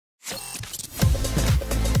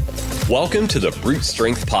Welcome to the Brute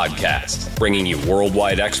Strength Podcast, bringing you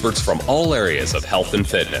worldwide experts from all areas of health and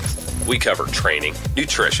fitness. We cover training,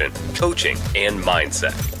 nutrition, coaching, and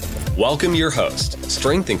mindset. Welcome your host,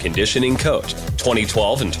 strength and conditioning coach,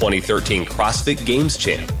 2012 and 2013 CrossFit Games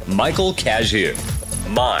champ, Michael Chaitow.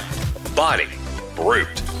 Mind, body,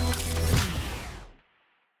 brute.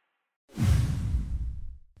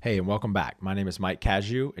 Hey, and welcome back. My name is Mike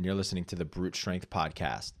Chaitow, and you're listening to the Brute Strength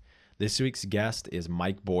Podcast. This week's guest is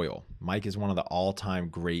Mike Boyle. Mike is one of the all-time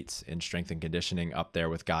greats in strength and conditioning, up there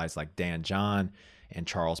with guys like Dan John and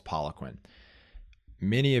Charles Poliquin.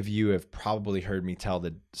 Many of you have probably heard me tell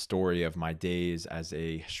the story of my days as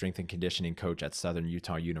a strength and conditioning coach at Southern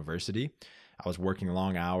Utah University. I was working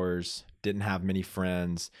long hours, didn't have many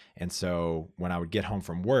friends, and so when I would get home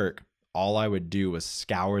from work, all I would do was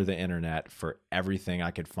scour the internet for everything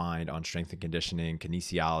I could find on strength and conditioning,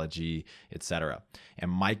 kinesiology, etc.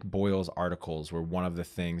 And Mike Boyle's articles were one of the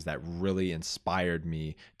things that really inspired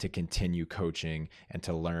me to continue coaching and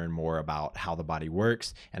to learn more about how the body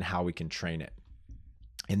works and how we can train it.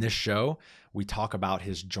 In this show, we talk about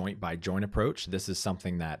his joint by joint approach. This is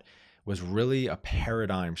something that was really a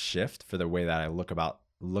paradigm shift for the way that I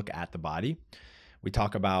look at the body. We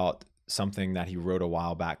talk about something that he wrote a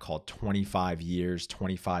while back called 25 Years,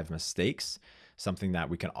 25 Mistakes, something that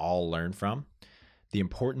we can all learn from. The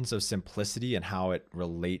importance of simplicity and how it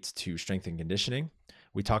relates to strength and conditioning.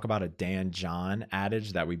 We talk about a Dan John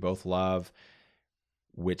adage that we both love,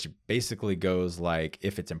 which basically goes like,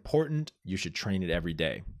 if it's important, you should train it every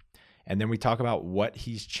day. And then we talk about what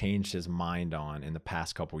he's changed his mind on in the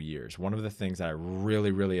past couple years. One of the things that I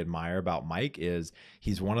really admire about Mike is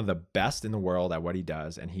he's one of the best in the world at what he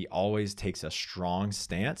does, and he always takes a strong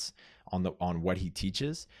stance on what he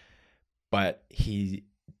teaches. But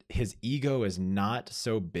his ego is not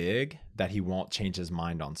so big that he won't change his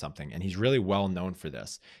mind on something. And he's really well known for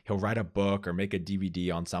this. He'll write a book or make a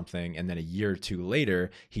DVD on something, and then a year or two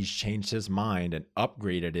later, he's changed his mind and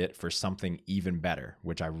upgraded it for something even better,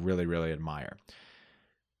 which I really admire.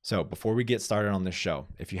 So before we get started on this show,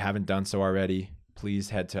 if you haven't done so already, please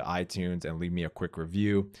head to iTunes and leave me a quick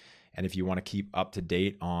review. And if you want to keep up to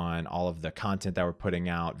date on all of the content that we're putting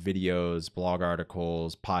out, videos, blog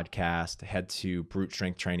articles, podcast, head to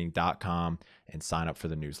brutestrengthtraining.com and sign up for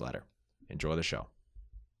the newsletter. Enjoy the show.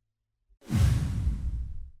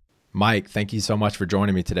 Mike, thank you so much for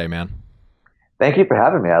joining me today, man. Thank you for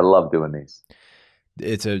having me. I love doing these.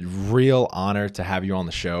 It's a real honor to have you on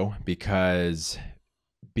the show because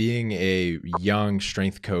being a young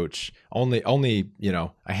strength coach only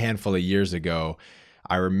a handful of years ago,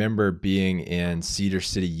 I remember being in Cedar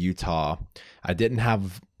City, Utah. I didn't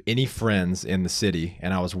have any friends in the city,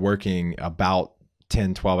 and I was working about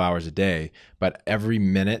 10, 12 hours a day. But every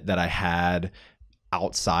minute that I had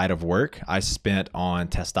outside of work, I spent on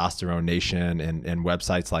Testosterone Nation and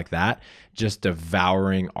websites like that, just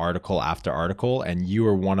devouring article after article. And you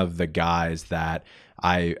were one of the guys that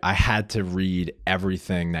I had to read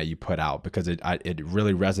everything that you put out because it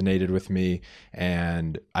really resonated with me,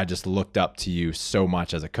 and I just looked up to you so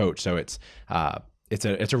much as a coach. So it's a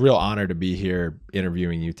real honor to be here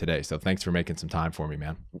interviewing you today. So thanks for making some time for me,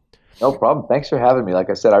 man. No problem. Thanks for having me. Like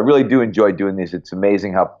I said, I really do enjoy doing these. It's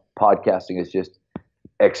amazing how podcasting has just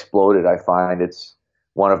exploded. I find it's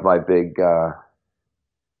one of my big kind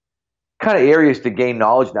of areas to gain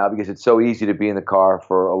knowledge now because it's so easy to be in the car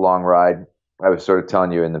for a long ride. I was sort of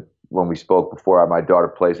telling you when we spoke before, my daughter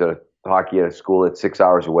plays hockey at a school that's 6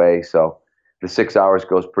 hours away. So the 6 hours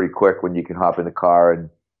goes pretty quick when you can hop in the car and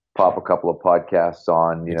pop a couple of podcasts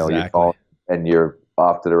on, Exactly. Your phone, and you're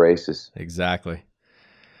off to the races. Exactly.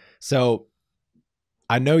 So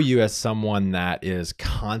I know you as someone that is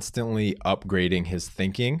constantly upgrading his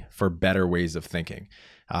thinking for better ways of thinking.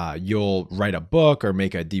 You'll write a book or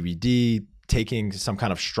make a DVD taking some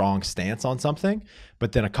kind of strong stance on something,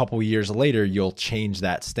 but then a couple years later, you'll change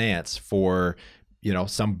that stance for,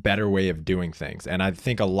 some better way of doing things. And I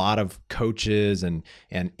think a lot of coaches and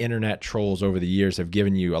internet trolls over the years have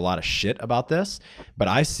given you a lot of shit about this, but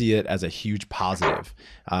I see it as a huge positive.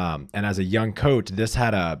 And as a young coach, this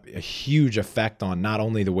had a huge effect on not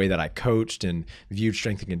only the way that I coached and viewed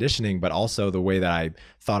strength and conditioning, but also the way that I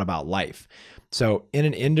thought about life. So in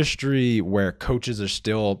an industry where coaches are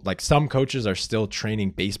still, like some coaches are still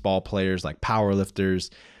training baseball players like power lifters,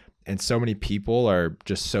 and so many people are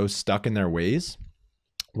just so stuck in their ways,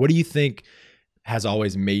 what do you think has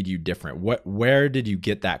always made you different? Where did you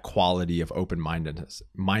get that quality of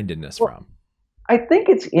open-mindedness from? I think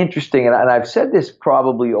it's interesting, and I've said this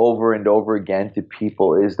probably over and over again to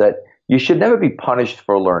people, is that you should never be punished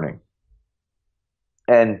for learning.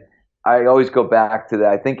 And I always go back to that.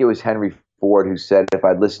 I think it was Henry Ford who said, if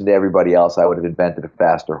I'd listened to everybody else, I would have invented a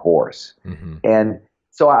faster horse. Mm-hmm. And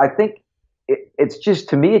so I think it's just,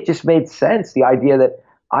 to me, it just made sense. The idea that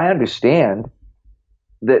I understand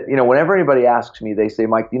that, whenever anybody asks me, they say,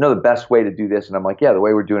 Mike, do you know the best way to do this? And I'm like, yeah, the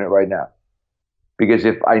way we're doing it right now. Because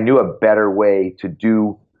if I knew a better way to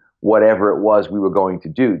do whatever it was we were going to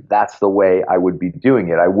do, that's the way I would be doing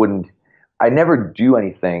it. I never do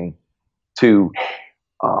anything to,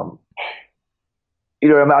 I'm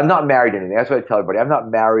not married to anything. That's what I tell everybody. I'm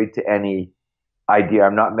not married to any idea.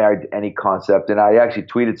 I'm not married to any concept. And I actually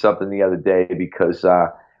tweeted something the other day because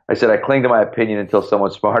I said, I cling to my opinion until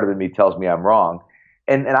someone smarter than me tells me I'm wrong.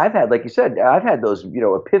 And I've had, like you said, I've had those,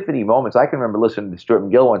 epiphany moments. I can remember listening to Stuart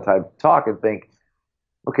McGill one time talk and think,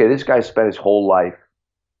 okay, this guy spent his whole life,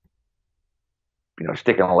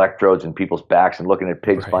 sticking electrodes in people's backs and looking at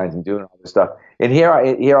pig spines and doing all this stuff. And here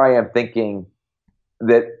I am thinking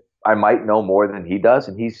that I might know more than he does.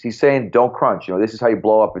 And he's saying, don't crunch. This is how you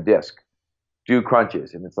blow up a disc. Do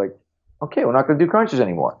crunches. And it's like, okay, we're not going to do crunches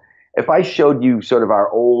anymore. If I showed you sort of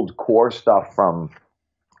our old core stuff from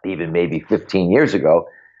even maybe 15 years ago,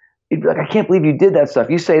 you'd be like, I can't believe you did that stuff.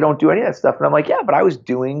 You say don't do any of that stuff. And I'm like, yeah, but I was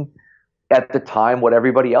doing at the time what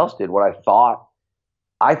everybody else did, what I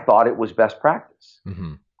thought it was best practice.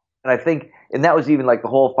 Mm-hmm. And I think, and that was even like the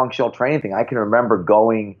whole functional training thing. I can remember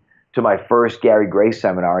going to my first Gary Gray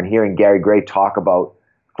seminar and hearing Gary Gray talk about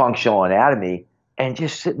functional anatomy and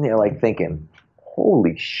just sitting there like thinking,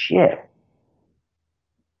 holy shit.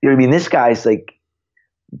 You know what I mean? This guy's like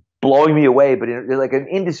blowing me away, but in like an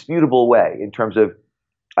indisputable way in terms of,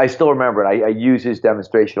 I still remember it. I use his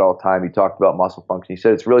demonstration all the time. He talked about muscle function. He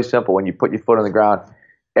said it's really simple. When you put your foot on the ground,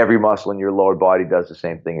 every muscle in your lower body does the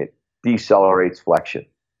same thing. It decelerates flexion.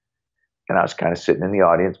 And I was kind of sitting in the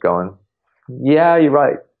audience going, yeah, you're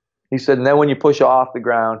right. He said, and then when you push off the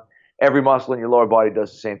ground, every muscle in your lower body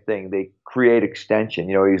does the same thing. They create extension.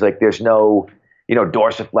 He's like, there's no,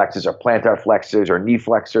 dorsiflexors or plantar flexors or knee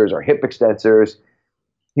flexors or hip extensors.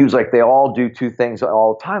 He was like, they all do two things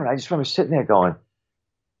all the time. And I just remember sitting there going,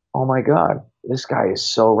 oh my God, this guy is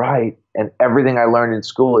so right. And everything I learned in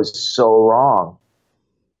school is so wrong.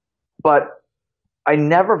 But I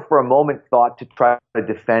never for a moment thought to try to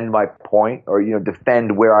defend my point or,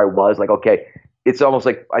 defend where I was. Like, okay, it's almost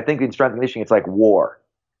like, I think in strength and conditioning, it's like war.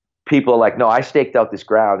 People are like, no, I staked out this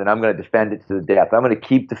ground and I'm going to defend it to the death. I'm going to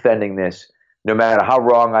keep defending this no matter how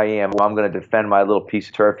wrong I am. Well, I'm going to defend my little piece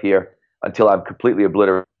of turf here until I'm completely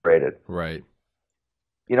obliterated. Right.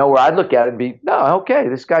 Where I'd look at it and be, no, okay,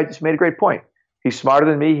 this guy just made a great point. He's smarter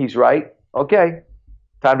than me. He's right. Okay,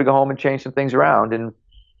 time to go home and change some things around. And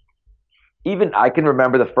even I can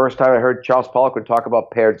remember the first time I heard Charles Poliquin talk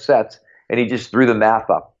about paired sets, and he just threw the math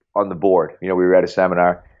up on the board. We were at a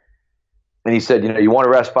seminar, and he said, you want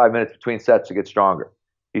to rest 5 minutes between sets to get stronger.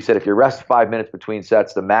 He said, if you rest 5 minutes between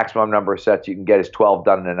sets, the maximum number of sets you can get is 12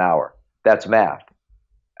 done in an hour. That's math.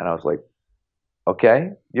 And I was like,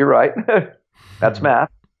 okay, you're right. That's math.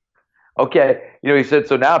 Okay. He said,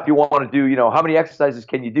 so now if you want to do, how many exercises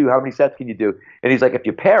can you do? How many sets can you do? And he's like, if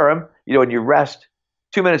you pair them, and you rest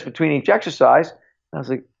 2 minutes between each exercise. And I was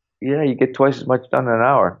like, yeah, you get twice as much done in an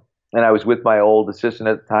hour. And I was with my old assistant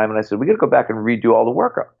at the time. And I said, we got to go back and redo all the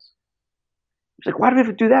workouts. He's like, why do we have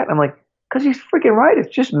to do that? And I'm like, because he's freaking right.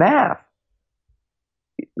 It's just math.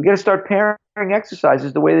 We got to start pairing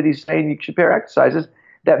exercises the way that he's saying you should pair exercises.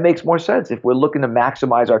 That makes more sense if we're looking to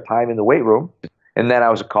maximize our time in the weight room. And then I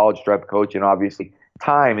was a college strength coach, and obviously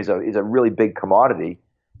time is a really big commodity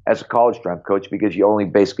as a college strength coach because you only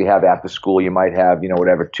basically have after school, you might have,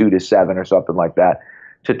 2 to 7 or something like that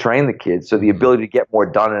to train the kids. So the ability to get more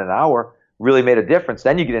done in an hour really made a difference.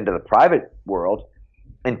 Then you get into the private world,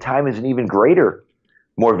 and time is an even greater,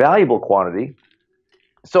 more valuable quantity.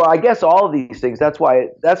 So I guess all of these things, that's why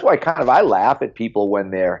kind of I laugh at people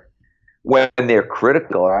when they're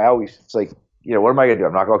critical. I always, it's like, what am I going to do?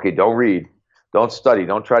 I'm not going, okay, don't read, don't study,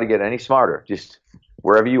 don't try to get any smarter. Just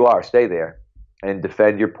wherever you are, stay there and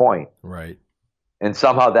defend your point. Right. And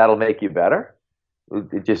somehow that'll make you better.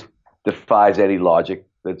 It just defies any logic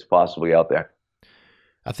that's possibly out there.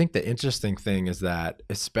 I think the interesting thing is that,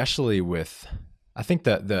 especially with, I think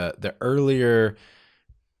that the earlier,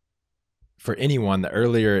 for anyone, the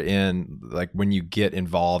earlier in, like when you get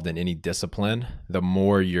involved in any discipline, the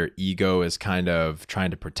more your ego is kind of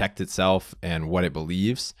trying to protect itself and what it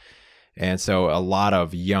believes. And so a lot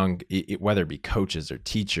of young, whether it be coaches or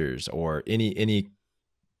teachers or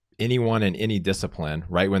anyone in any discipline,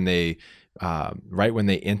 right when they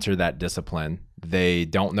enter that discipline, they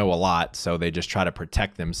don't know a lot, so they just try to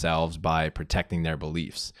protect themselves by protecting their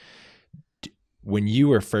beliefs. when you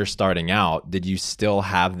were first starting out, did you still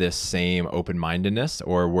have this same open-mindedness,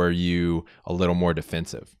 or were you a little more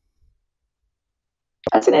defensive?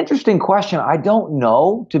 That's an interesting question. I don't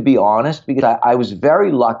know, to be honest, because I was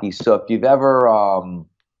very lucky. So if you've ever,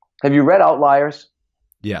 have you read Outliers?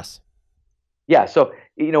 Yes. Yeah. So,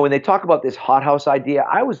 when they talk about this hothouse idea,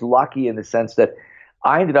 I was lucky in the sense that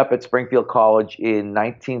I ended up at Springfield College in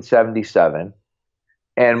 1977.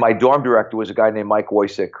 And my dorm director was a guy named Mike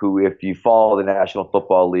Wojcik, who, if you follow the National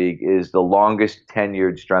Football League, is the longest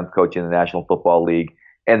tenured strength coach in the National Football League,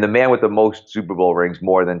 and the man with the most Super Bowl rings,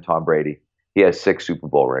 more than Tom Brady. He has 6 Super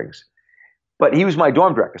Bowl rings. But he was my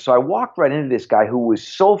dorm director. So I walked right into this guy who was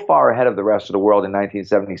so far ahead of the rest of the world in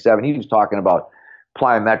 1977. He was talking about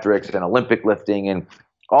plyometrics and Olympic lifting and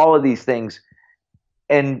all of these things.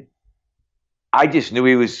 And I just knew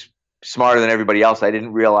he was smarter than everybody else. I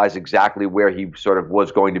didn't realize exactly where he sort of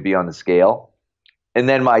was going to be on the scale. And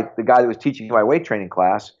then the guy that was teaching my weight training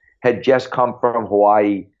class had just come from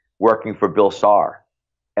Hawaii working for Bill Saar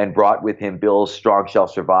and brought with him Bill's Strong Shall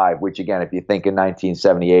Survive, which, again, if you think in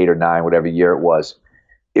 1978 or 9, whatever year it was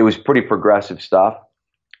pretty progressive stuff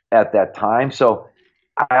at that time. So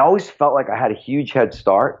I always felt like I had a huge head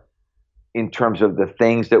start in terms of the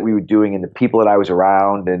things that we were doing and the people that I was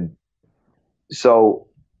around. And so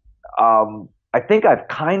I think I've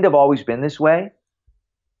kind of always been this way,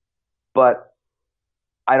 but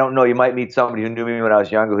I don't know. You might meet somebody who knew me when I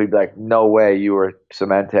was younger who'd be like, no way, you were a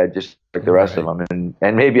cement head just like the rest of them.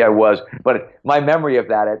 And maybe I was, but my memory of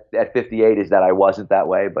that at 58 is that I wasn't that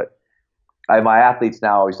way. But my athletes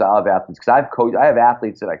now, I have athletes because I have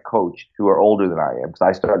athletes that I coached who are older than I am, because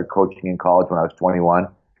I started coaching in college when I was 21,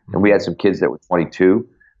 and we had some kids that were 22.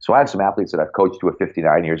 So I have some athletes that I've coached who are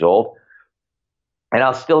 59 years old. And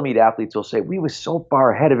I'll still meet athletes who'll say, we were so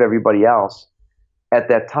far ahead of everybody else at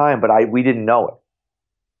that time, but we didn't know it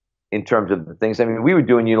in terms of the things. I mean, we were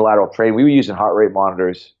doing unilateral training. We were using heart rate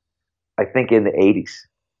monitors, I think, in the 80s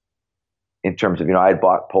in terms of, I had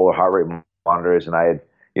bought polar heart rate monitors, and I had,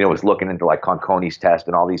 was looking into like Conconi's test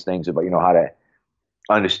and all these things about, how to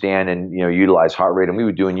understand and, utilize heart rate. And we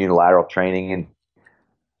were doing unilateral training. And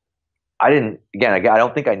I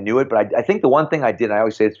don't think I knew it, but I think the one thing I did, and I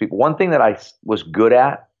always say this to people, one thing that I was good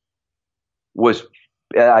at was,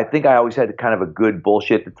 I think I always had kind of a good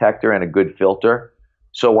bullshit detector and a good filter.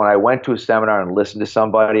 So when I went to a seminar and listened to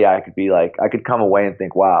somebody, I could come away and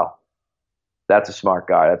think, wow, that's a smart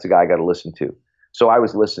guy. That's a guy I got to listen to. So I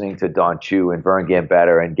was listening to Don Chu and Vern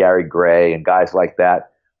Gambetta and Gary Gray and guys like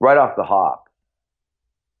that right off the hop.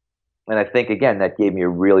 And I think, again, that gave me a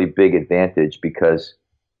really big advantage because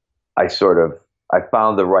I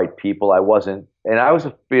found the right people. I was a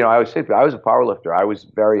power lifter. I was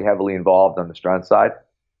very heavily involved on the strength side,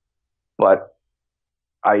 but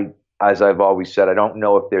as I've always said, I don't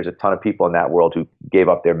know if there's a ton of people in that world who gave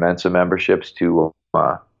up their Mensa memberships to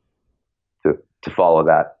follow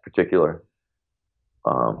that particular,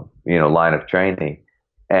 line of training.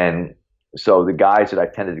 And so the guys that I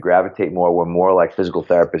tended to gravitate more were more like physical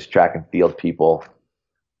therapists, track and field people,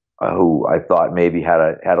 who I thought maybe had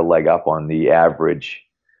a leg up on the average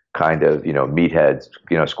kind of, meatheads,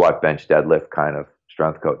 squat, bench, deadlift kind of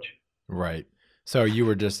strength coach. Right. So you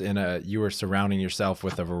were just you were surrounding yourself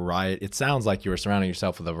with a variety. It sounds like you were surrounding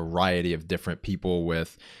yourself with a variety of different people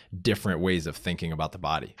with different ways of thinking about the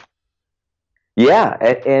body. Yeah.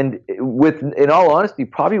 And in all honesty,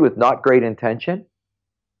 probably with not great intention,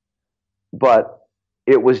 but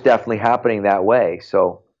it was definitely happening that way.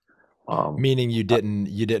 So, meaning you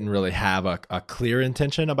didn't really have a clear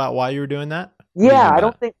intention about why you were doing that? Yeah, I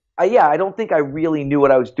don't think I really knew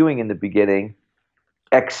what I was doing in the beginning,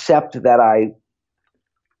 except that I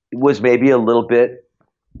was maybe a little bit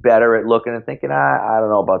better at looking and thinking, I don't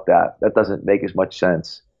know about that. That doesn't make as much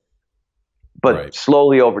sense. But right.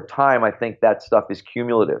 Slowly over time, I think that stuff is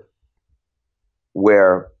cumulative,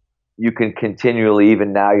 where you can continually,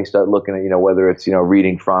 even now you start looking at, whether it's,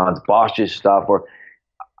 reading Franz Bosch's stuff, or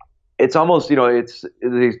it's almost, they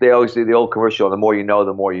always say the old commercial, the more you know,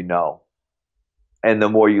 the more you know. And the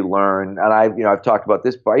more you learn. And I've talked about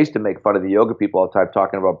this, but I used to make fun of the yoga people all the time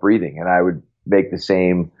talking about breathing. And I would make the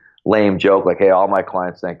same lame joke, like, hey, all my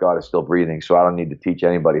clients, thank God, are still breathing, so I don't need to teach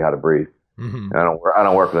anybody how to breathe. Mm-hmm. And I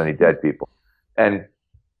don't work with any dead people. And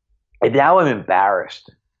now I'm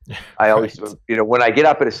embarrassed. I always, when I get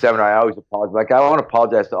up at a seminar, I always apologize. Like, I want to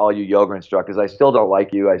apologize to all you yoga instructors. I still don't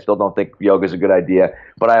like you. I still don't think yoga is a good idea.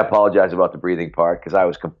 But I apologize about the breathing part because I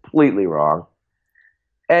was completely wrong.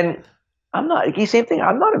 And I'm not, same thing.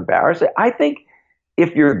 I'm not embarrassed. I think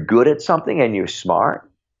if you're good at something and you're smart,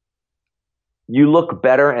 you look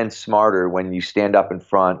better and smarter when you stand up in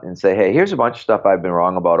front and say, hey, here's a bunch of stuff I've been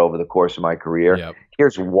wrong about over the course of my career. Yep.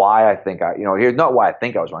 Here's why I think here's not why I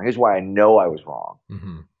think I was wrong. Here's why I know I was wrong.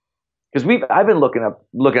 Because I've been looking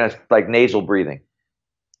at like nasal breathing.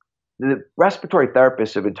 The respiratory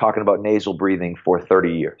therapists have been talking about nasal breathing for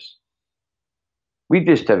 30 years. We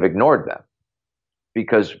just have ignored them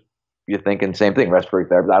because you're thinking same thing, respiratory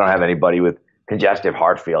therapy. I don't have anybody with congestive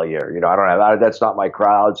heart failure. That's not my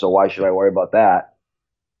crowd, so why should I worry about that?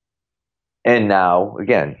 And now,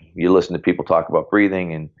 again, you listen to people talk about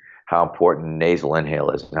breathing and how important nasal inhale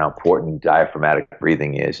is and how important diaphragmatic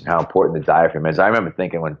breathing is and how important the diaphragm is. I remember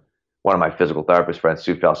thinking when one of my physical therapist friends,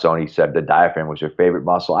 Sue Falsoni, said the diaphragm was her favorite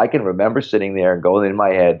muscle. I can remember sitting there and going in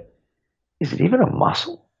my head, is it even a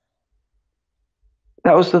muscle?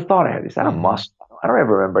 That was the thought I had. Is that a muscle? I don't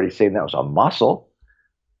ever remember anybody saying that was a muscle.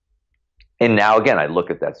 And now, again, I look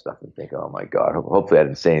at that stuff and think, oh, my God, hopefully I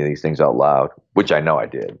didn't say any of these things out loud, which I know I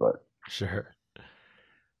did. But sure.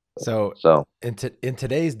 So in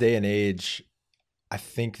today's day and age, I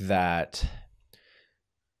think that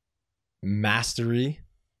mastery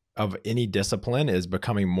of any discipline is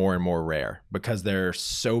becoming more and more rare because there are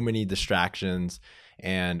so many distractions,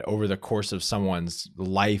 and over the course of someone's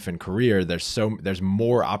life and career, there's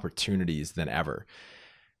more opportunities than ever.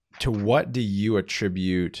 To what do you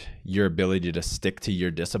attribute your ability to stick to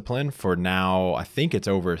your discipline for now? I think it's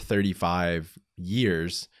over 35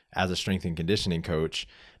 years as a strength and conditioning coach,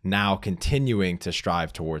 now continuing to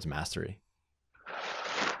strive towards mastery.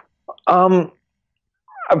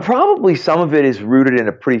 Probably some of it is rooted in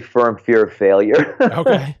a pretty firm fear of failure.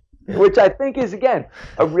 Okay. Which I think is, again,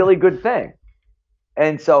 a really good thing.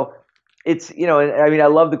 And so it's, I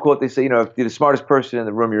love the quote. They say, if you're the smartest person in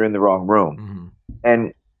the room, you're in the wrong room.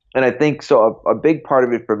 And I think so a big part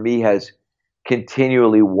of it for me has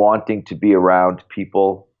continually wanting to be around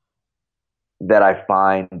people that I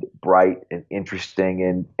find bright and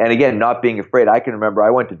interesting. And again, not being afraid. I can remember I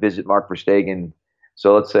went to visit Mark Verstegen.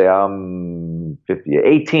 So let's say I'm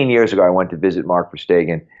 18 years ago, I went to visit Mark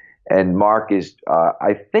Verstegen. And Mark is,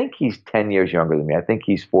 I think he's 10 years younger than me. I think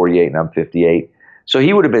he's 48 and I'm 58. So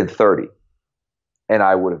he would have been 30. And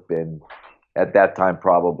I would have been, at that time,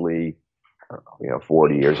 probably,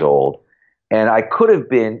 40 years old. And I could have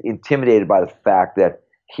been intimidated by the fact that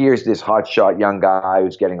here's this hotshot young guy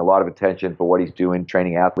who's getting a lot of attention for what he's doing,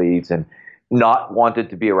 training athletes, and not wanted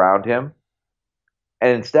to be around him.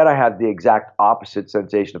 And instead, I had the exact opposite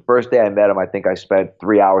sensation. The first day I met him, I think I spent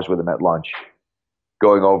 3 hours with him at lunch,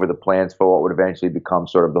 going over the plans for what would eventually become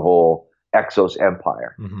sort of the whole Exos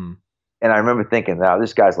empire. And I remember thinking, now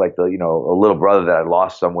this guy's like a little brother that I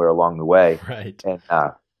lost somewhere along the way. Right.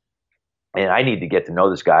 And I need to get to know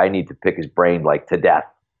this guy. I need to pick his brain like to death.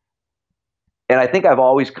 And I think I've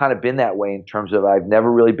always kind of been that way in terms of I've never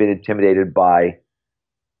really been intimidated by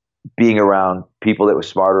being around people that were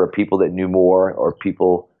smarter or people that knew more or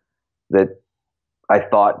people that I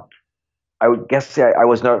thought, I would guess say I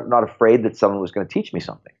was not afraid that someone was going to teach me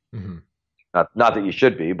something. Not that you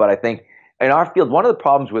should be, but I think in our field, one of the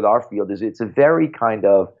problems with our field is it's a very kind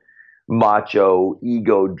of macho,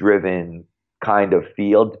 ego-driven kind of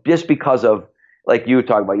field, just because of, like you were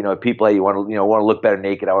talking about, people, hey, you want to look better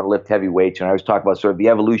naked. I want to lift heavy weights. And I was talking about sort of the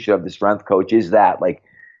evolution of the strength coach is that, like,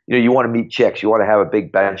 you want to meet chicks. You want to have a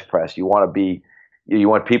big bench press. You want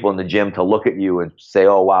people in the gym to look at you and say,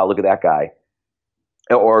 oh, wow, look at that guy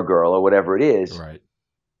or girl or whatever it is. Right.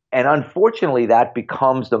 And unfortunately, that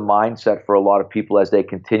becomes the mindset for a lot of people as they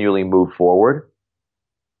continually move forward.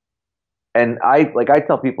 And I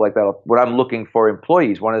tell people like that when I'm looking for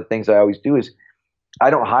employees, one of the things I always do is I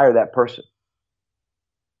don't hire that person.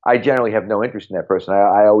 I generally have no interest in that person.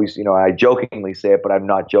 I always, I jokingly say it, but I'm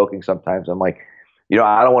not joking sometimes. I'm like,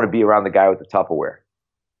 I don't want to be around the guy with the Tupperware.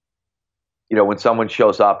 When someone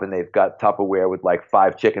shows up and they've got Tupperware with like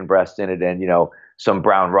 5 chicken breasts in it and, some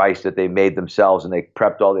brown rice that they made themselves and they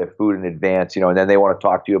prepped all their food in advance, and then they want to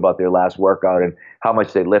talk to you about their last workout and how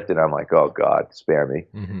much they lifted. I'm like, oh God, spare me.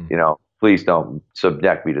 Please don't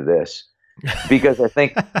subject me to this. Because I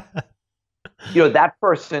think, that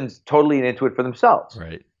person's totally into it for themselves.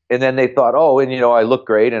 Right. And then they thought, oh, and I look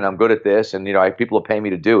great and I'm good at this and people will pay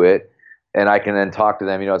me to do it. And I can then talk to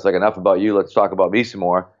them, it's like enough about you, let's talk about me some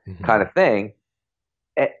more kind of thing.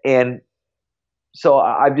 And so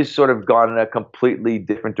I've just sort of gone in a completely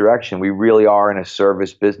different direction. We really are in a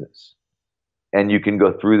service business. And you can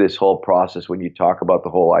go through this whole process when you talk about the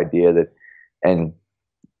whole idea that, and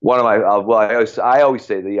one of my, I always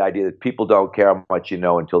say the idea that people don't care how much you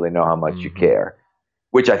know until they know how much you care,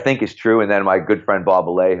 which I think is true. And then my good friend Bob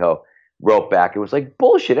Alejo, wrote back. It was like,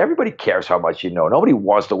 bullshit. Everybody cares how much you know. Nobody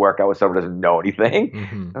wants to work out with someone who doesn't know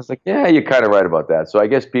anything. I was like, yeah, you're kind of right about that. So I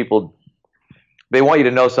guess people, they want you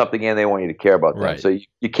to know something and they want you to care about them. Right. So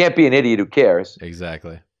you can't be an idiot who cares.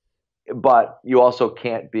 Exactly. But you also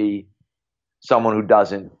can't be someone who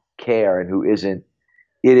doesn't care and who isn't.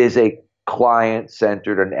 It is a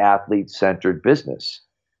client-centered and athlete-centered business.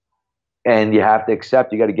 And you have to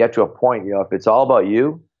accept, you got to get to a point, if it's all about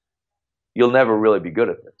you, you'll never really be good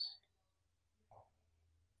at this.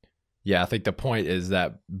 Yeah, I think the point is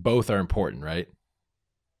that both are important, right?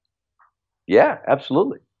 Yeah,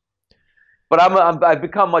 absolutely. But I've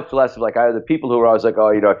become much less of like the people who are always like, oh,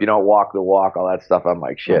 if you don't walk the walk, all that stuff. I'm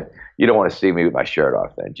like, shit, you don't want to see me with my shirt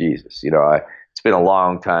off then. Jesus. It's been a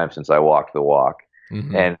long time since I walked the walk.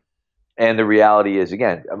 And the reality is,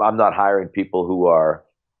 again, I'm not hiring people who are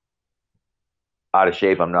out of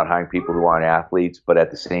shape. I'm not hiring people who aren't athletes. But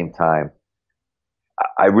at the same time,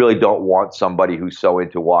 I really don't want somebody who's so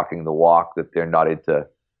into walking the walk that they're not into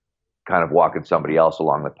kind of walking somebody else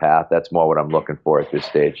along the path. That's more what I'm looking for at this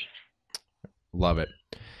stage. Love it.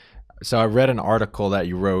 So I read an article that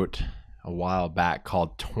you wrote a while back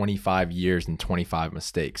called 25 Years and 25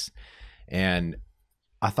 Mistakes. And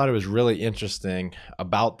I thought it was really interesting.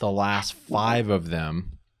 About the last 5 of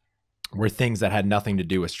them were things that had nothing to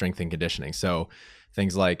do with strength and conditioning. So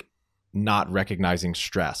things like not recognizing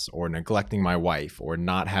stress or neglecting my wife or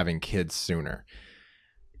not having kids sooner.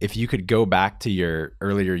 If you could go back to your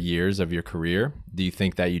earlier years of your career, do you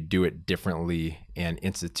think that you'd do it differently and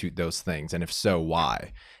institute those things? And if so,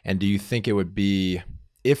 why? And do you think it would be,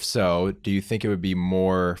 if so, do you think it would be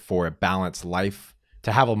more for a balanced life,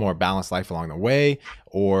 to have a more balanced life along the way,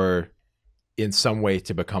 or in some way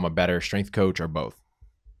to become a better strength coach, or both?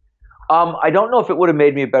 I don't know if it would have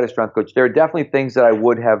made me a better strength coach. There are definitely things that I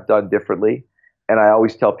would have done differently. And I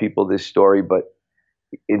always tell people this story, but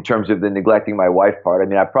in terms of the neglecting my wife part, I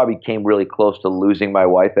mean, I probably came really close to losing my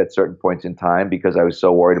wife at certain points in time because I was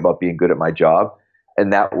so worried about being good at my job.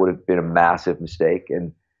 And that would have been a massive mistake.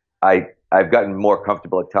 And I've gotten more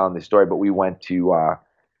comfortable at telling this story, but we went to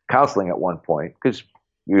counseling at one point because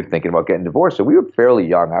we were thinking about getting divorced. So we were fairly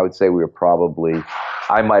young. I would say we were probably,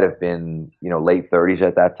 I might have been, late 30s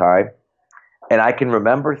at that time. And I can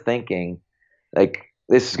remember thinking, like,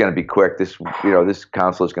 this is going to be quick. This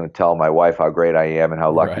counselor is going to tell my wife how great I am and how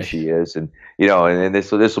lucky she is. And, and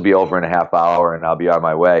this will be over in a half hour and I'll be on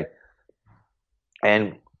my way.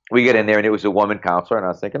 And we get in there and it was a woman counselor. And I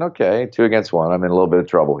was thinking, okay, 2 against 1. I'm in a little bit of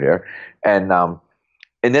trouble here. And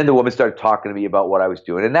then the woman started talking to me about what I was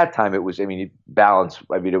doing. And that time it was, balance.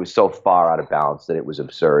 It was so far out of balance that it was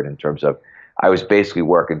absurd in terms of, I was basically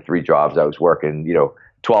working 3 jobs. I was working,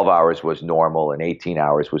 12 hours was normal and 18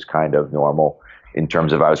 hours was kind of normal. In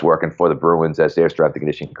terms of, I was working for the Bruins as their strength and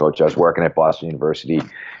conditioning coach. I was working at Boston University.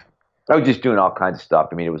 I was just doing all kinds of stuff.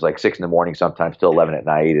 It was like 6 a.m, sometimes till 11 at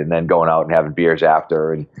night, and then going out and having beers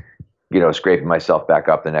after and, scraping myself back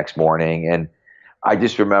up the next morning. And I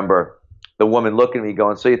just remember the woman looking at me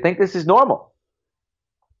going, so you think this is normal?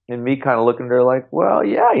 And me kind of looking at her like, well,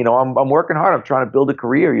 yeah, I'm working hard. I'm trying to build a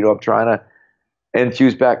career. I'm trying to, and she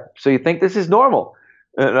was back, so you think this is normal?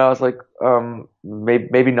 And I was like,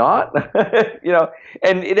 maybe not,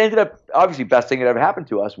 and it ended up, obviously, best thing that ever happened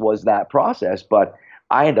to us was that process. But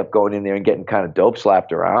I ended up going in there and getting kind of dope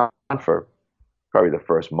slapped around for probably the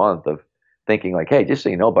first month of thinking like, hey, just so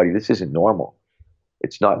you know, buddy, this isn't normal.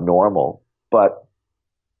 It's not normal. But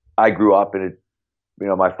I grew up and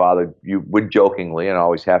my father, you would jokingly and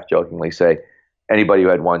always half jokingly say anybody who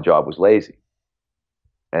had one job was lazy.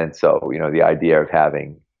 And so, the idea of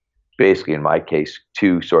having basically, in my case,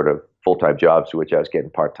 2 sort of full-time jobs to which I was getting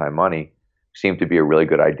part-time money seemed to be a really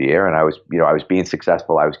good idea. And I was being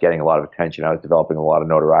successful. I was getting a lot of attention. I was developing a lot of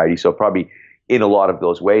notoriety. So probably in a lot of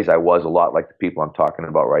those ways, I was a lot like the people I'm talking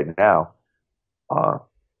about right now.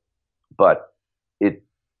 But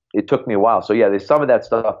it took me a while. So yeah, there's some of that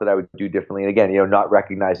stuff that I would do differently. And again, not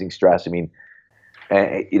recognizing stress. And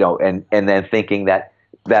then thinking that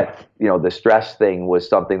the stress thing was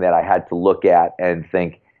something that I had to look at and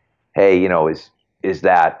think, hey, is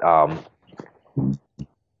that a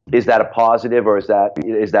positive or is that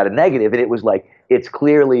a negative? And it was like, it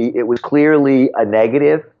was clearly a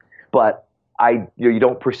negative, but you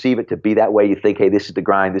don't perceive it to be that way. You think, hey, this is the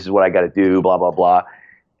grind. This is what I got to do, blah, blah, blah.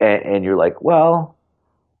 And you're like, well,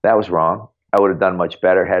 that was wrong. I would have done much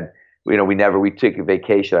better we took a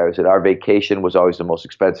vacation. I said our vacation was always the most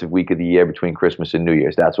expensive week of the year between Christmas and New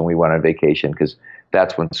Year's. That's when we went on vacation because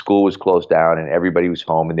that's when school was closed down and everybody was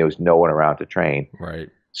home and there was no one around to train. Right.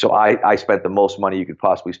 So I spent the most money you could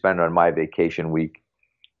possibly spend on my vacation week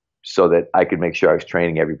so that I could make sure I was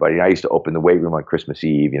training everybody. And I used to open the weight room on Christmas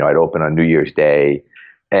Eve. I'd open on New Year's Day,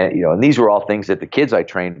 and and these were all things that the kids I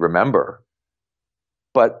trained remember,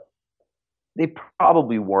 but they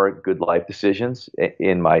probably weren't good life decisions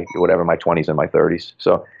in my 20s and my 30s.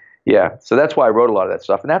 So yeah, so that's why I wrote a lot of that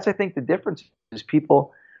stuff. And that's, I think, the difference is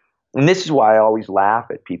people, and this is why I always laugh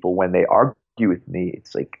at people when they argue with me.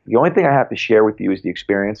 It's like, the only thing I have to share with you is the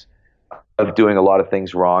experience of doing a lot of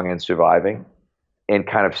things wrong and surviving and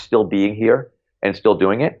kind of still being here and still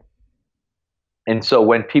doing it. And so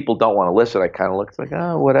when people don't want to listen, I kind of look, it's like,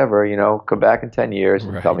 oh, whatever, come back in 10 years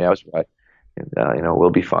and tell me I was right. And, we'll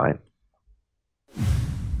be fine.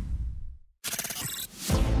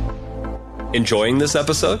 Enjoying this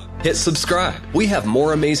episode? Hit subscribe. We have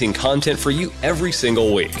more amazing content for you every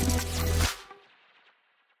single week.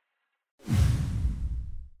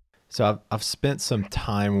 So I've spent some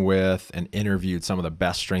time with and interviewed some of the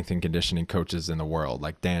best strength and conditioning coaches in the world,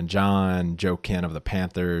 like Dan John, Joe Ken of the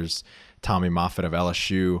Panthers, Tommy Moffitt of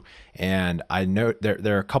LSU. And I know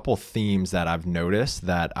there are a couple themes that I've noticed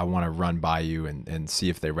that I want to run by you and see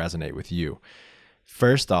if they resonate with you.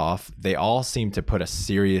 First off, they all seem to put a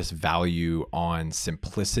serious value on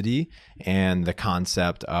simplicity and the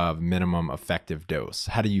concept of minimum effective dose.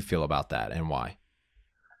 How do you feel about that, and why?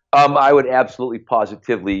 I would absolutely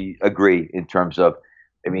positively agree in terms of,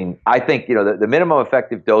 I think, the minimum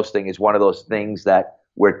effective dose thing is one of those things that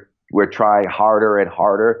we're trying harder and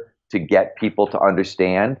harder to get people to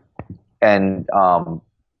understand. And, and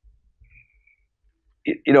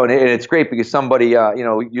it's great because somebody,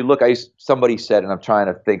 you look, somebody said, and I'm trying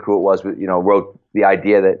to think who it was, but, wrote the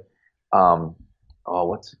idea that,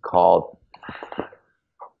 what's it called?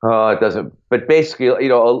 It doesn't, but basically, a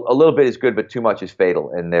little bit is good, but too much is fatal.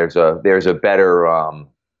 And there's a better,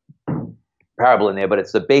 parable in there, but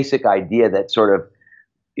it's the basic idea that sort of,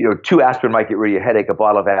 2 aspirin might get rid of your headache. A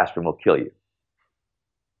bottle of aspirin will kill you.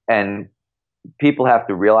 And people have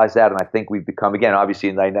to realize that. And I think we've become, again, obviously,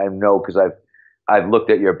 and I know because I've looked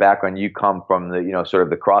at your background. You come from the, sort of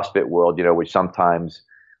the CrossFit world, which sometimes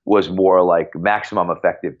was more like maximum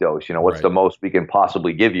effective dose. What's Right. the most we can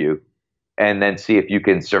possibly give you, and then see if you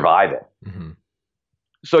can survive it. Mm-hmm.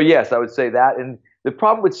 So yes, I would say that. And the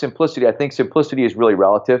problem with simplicity, I think simplicity is really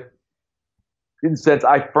relative. In the sense,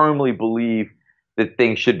 I firmly believe that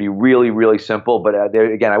things should be really, really simple. But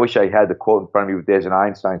there, again, I wish I had the quote in front of me. There's an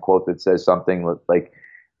Einstein quote that says something like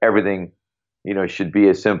everything, should be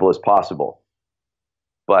as simple as possible,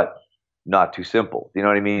 but not too simple. You know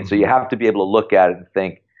what I mean? Mm-hmm. So you have to be able to look at it and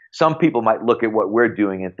think. Some people might look at what we're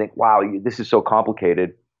doing and think, wow, this is so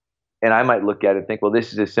complicated. And I might look at it and think, well,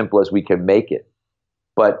 this is as simple as we can make it.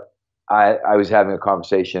 But I was having a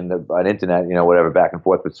conversation on internet, whatever, back and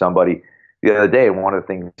forth with somebody the other day. And one of the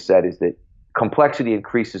things he said is that complexity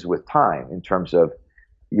increases with time in terms of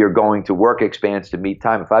you're going to work expands to meet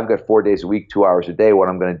time. If I've got 4 days a week, 2 hours a day, what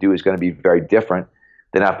I'm going to do is going to be very different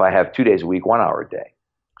than if I have 2 days a week, 1 hour a day.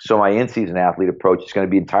 So my in-season athlete approach is going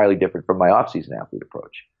to be entirely different from my off-season athlete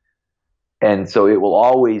approach. And so it will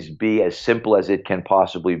always be as simple as it can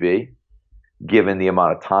possibly be, given the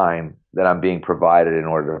amount of time that I'm being provided in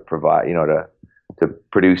order to provide, to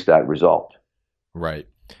produce that result. Right.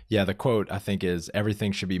 Yeah. The quote, I think, is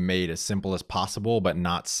everything should be made as simple as possible, but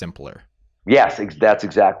not simpler. Yes, that's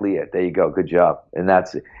exactly it. There you go. Good job. And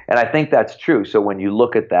I think that's true. So when you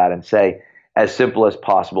look at that and say as simple as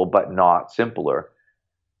possible, but not simpler,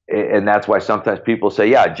 and that's why sometimes people say,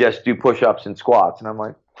 yeah, just do push-ups and squats. And I'm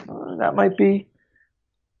like, that might be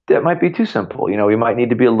too simple. We might need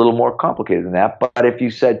to be a little more complicated than that. But if you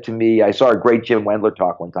said to me, I saw a great Jim Wendler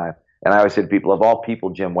talk one time, and I always said to people, of all people,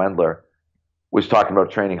 Jim Wendler was talking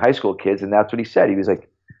about training high school kids, and that's what he said. He was like,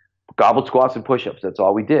 goblet squats and push-ups. That's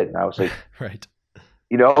all we did. And I was like, right.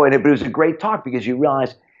 And it was a great talk because you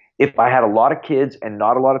realize if I had a lot of kids and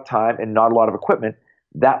not a lot of time and not a lot of equipment,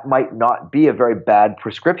 that might not be a very bad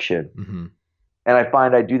prescription. Mm-hmm. And I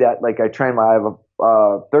find I do that. Like I have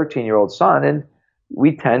a 13-year-old son, and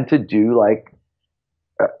we tend to do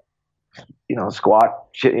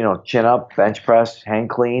squat, chin up, bench press, hang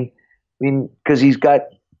clean. Because he's got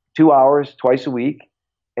 2 hours twice a week,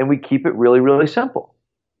 and we keep it really, really simple.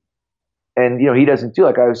 And, he doesn't do,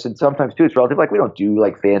 like I said, sometimes too, it's relative. Like we don't do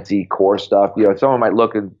fancy core stuff. Someone might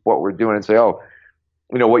look at what we're doing and say, oh,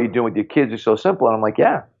 what you're doing with your kids is so simple. And I'm like,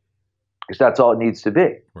 yeah, because that's all it needs to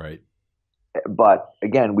be. Right. But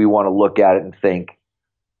again, we want to look at it and think,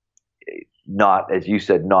 not, as you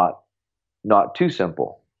said, not too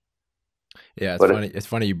simple. Yeah, it's funny. It's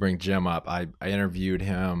funny you bring Jim up. I interviewed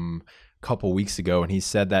him a couple weeks ago, and he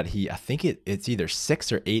said that I think it's either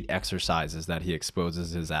 6 or 8 exercises that he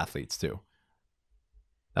exposes his athletes to.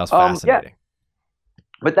 That was fascinating.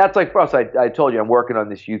 But that's like for us. I told you I'm working on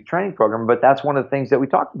this youth training program, but that's one of the things that we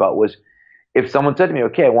talked about was if someone said to me,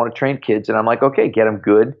 okay, I want to train kids, and I'm like, okay, get them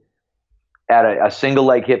good at a single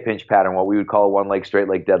leg hip hinge pattern, what we would call a one leg straight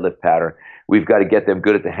leg deadlift pattern. We've got to get them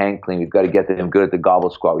good at the hang clean. We've got to get them good at the gobble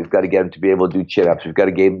squat. We've got to get them to be able to do chin ups. We've got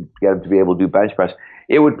to get them to be able to do bench press.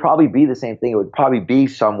 It would probably be the same thing. It would probably be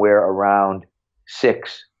somewhere around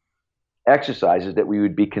 6 exercises that we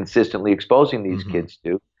would be consistently exposing these kids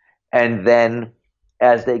to. And then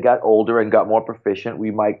as they got older and got more proficient,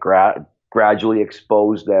 we might gradually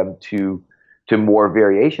expose them to more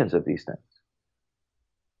variations of these things.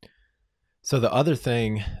 So the other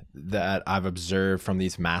thing that I've observed from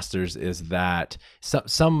these masters is that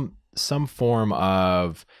some form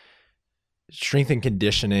of strength and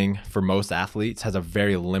conditioning for most athletes has a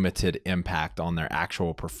very limited impact on their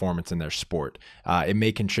actual performance in their sport. It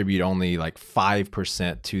may contribute only like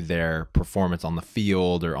 5% to their performance on the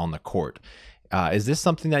field or on the court. Is this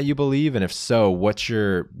something that you believe? And if so, what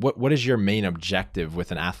is your main objective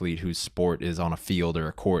with an athlete whose sport is on a field or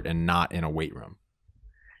a court and not in a weight room?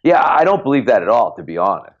 Yeah, I don't believe that at all, to be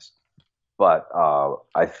honest. But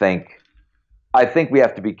I think we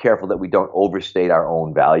have to be careful that we don't overstate our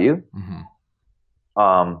own value.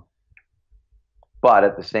 But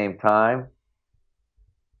at the same time,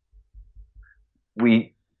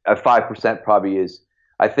 we at 5% probably is.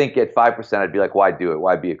 I think at 5%, I'd be like, why do it?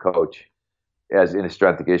 Why be a coach? As in a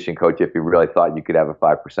strength and conditioning coach, if you really thought you could have a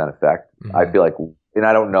 5% effect, I feel like, and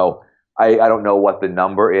I don't know, I don't know what the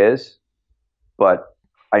number is, but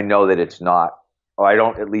I know that it's not, or I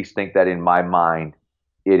don't at least think that in my mind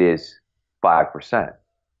it is 5%.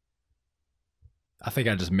 I think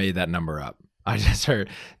I just made that number up. I just heard,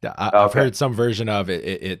 I've heard some version of it.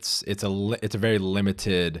 It's a very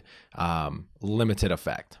limited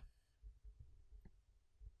effect.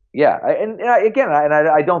 Yeah,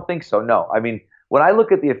 I don't think so. No, I mean, when I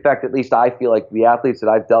look at the effect, at least I feel like the athletes that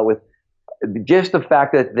I've dealt with, just the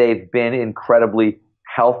fact that they've been incredibly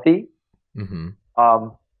healthy,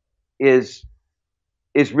 is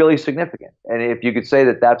really significant. And if you could say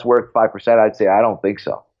that that's worth 5%, I'd say I don't think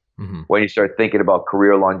so. When you start thinking about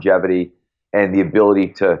career longevity and the ability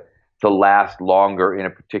to last longer in a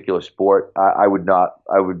particular sport, I would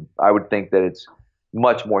think that it's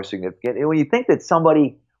much more significant. And when you think that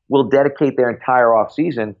somebody will dedicate their entire off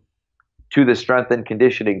season to the strength and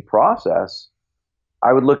conditioning process,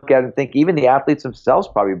 I would look at it and think even the athletes themselves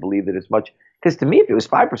probably believe that it's much. Because to me, if it was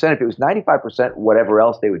 5%, if it was 95%, whatever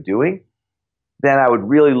else they were doing, then I would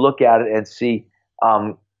really look at it and see,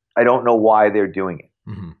 I don't know why they're doing it.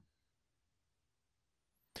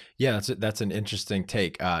 Yeah, that's an interesting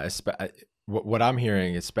take. What I'm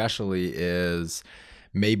hearing especially is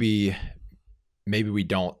maybe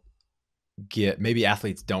athletes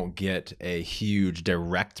don't get a huge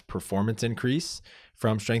direct performance increase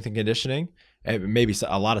from strength and conditioning. And maybe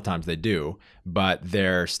a lot of times they do, but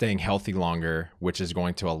they're staying healthy longer, which is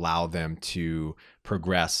going to allow them to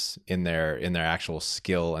progress in their actual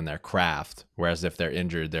skill and their craft. Whereas if they're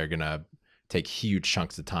injured, they're going to take huge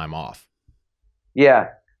chunks of time off. Yeah.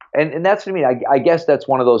 And that's what I mean. I guess that's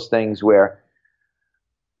one of those things where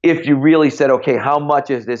if you really said, okay, how much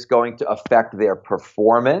is this going to affect their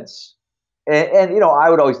performance? And I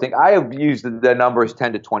would always think, I have used the numbers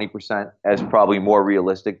 10 to 20% as probably more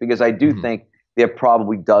realistic, because I do think there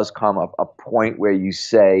probably does come a point where you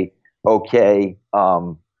say, okay,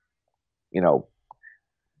 I'm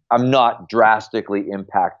not drastically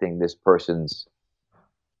impacting this person's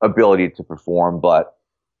ability to perform, but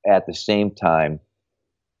at the same time,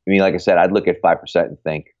 I mean, like I said, I'd look at 5% and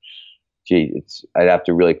think, gee, I'd have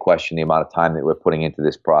to really question the amount of time that we're putting into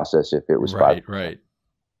this process if it was 5%. Right.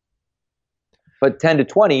 But 10 to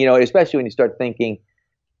 20, especially when you start thinking,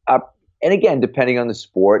 and again, depending on the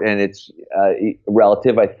sport, and it's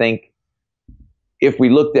relative, I think if we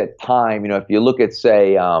looked at time, if you look at,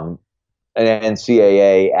 say, an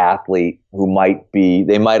NCAA athlete who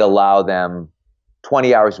they might allow them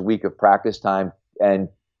 20 hours a week of practice time, and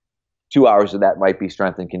 2 hours of that might be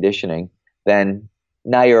strength and conditioning, then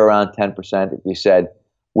now you're around 10%. If you said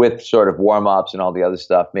with sort of warm-ups and all the other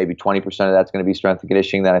stuff, maybe 20% of that's going to be strength and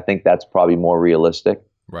conditioning, then I think that's probably more realistic.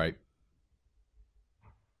 Right.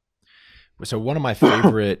 So one of my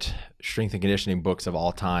favorite strength and conditioning books of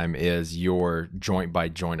all time is your joint by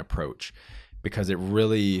joint approach, because it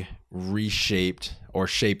really reshaped or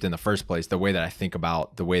shaped in the first place the way that I think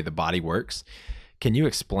about the way the body works. Can you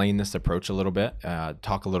explain this approach a little bit?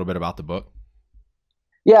 Talk a little bit about the book.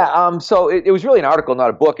 Yeah. So it was really an article,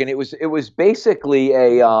 not a book, and it was basically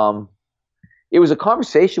it was a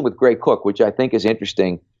conversation with Gray Cook, which I think is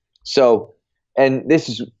interesting. So And this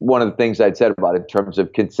is one of the things I'd said about it in terms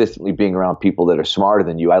of consistently being around people that are smarter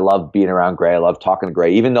than you. I love being around Gray. I love talking to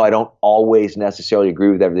Gray, even though I don't always necessarily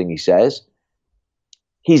agree with everything he says.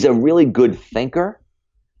 He's a really good thinker.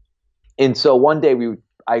 And so one day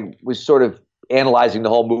I was sort of analyzing the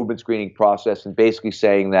whole movement screening process and basically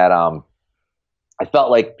saying that I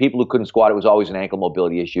felt like people who couldn't squat, it was always an ankle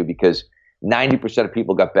mobility issue because 90% of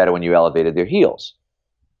people got better when you elevated their heels.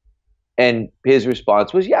 And his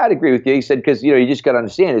response was, yeah, I'd agree with you. He said, because, you just got to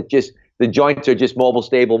understand, it's just the joints are just mobile,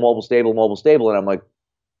 stable, mobile, stable, mobile, stable. And I'm like,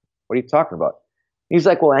 what are you talking about? He's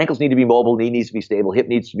like, well, ankles need to be mobile, knee needs to be stable, hip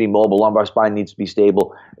needs to be mobile, lumbar spine needs to be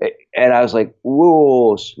stable. And I was like,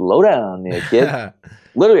 whoa, slow down there, kid.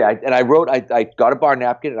 Literally, I got a bar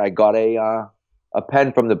napkin and I got a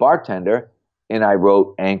pen from the bartender and I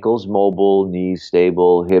wrote ankles mobile, knees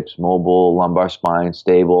stable, hips mobile, lumbar spine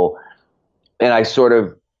stable. And I sort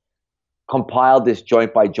of compiled this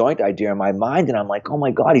joint by joint idea in my mind. And I'm like, oh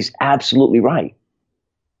my God, he's absolutely right.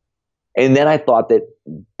 And then I thought that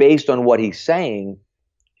based on what he's saying,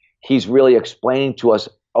 he's really explaining to us,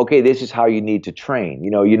 okay, this is how you need to train.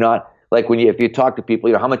 You're not like if you talk to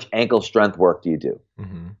people, how much ankle strength work do you do?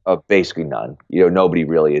 Mm-hmm. Basically none. Nobody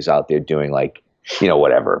really is out there doing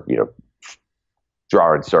whatever,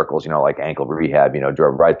 drawing circles, like ankle rehab,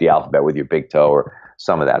 write the alphabet with your big toe or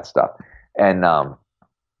some of that stuff. And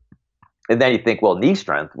then you think, well, knee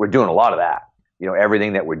strength, we're doing a lot of that.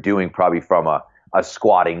 Everything that we're doing probably from a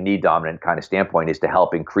squatting knee dominant kind of standpoint is to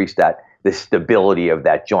help increase the stability of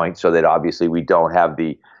that joint so that obviously we don't have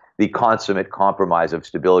the consummate compromise of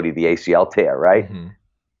stability, the ACL tear, right? Mm-hmm.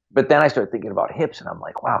 But then I started thinking about hips and I'm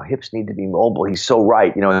like, wow, hips need to be mobile. He's so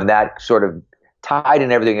right. And that sort of tied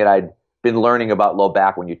in everything that I'd been learning about low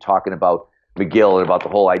back when you're talking about McGill and about the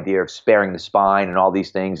whole idea of sparing the spine and all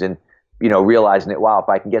these things and, realizing that, wow, if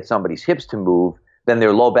I can get somebody's hips to move, then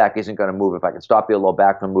their low back isn't going to move. If I can stop their low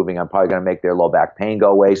back from moving, I'm probably going to make their low back pain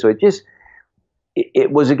go away. So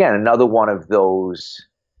it was, again, another one of those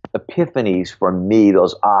epiphanies for me,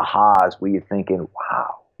 those ahas where you're thinking,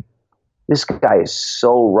 wow, this guy is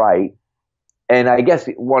so right. And I guess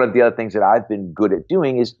one of the other things that I've been good at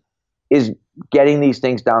doing is getting these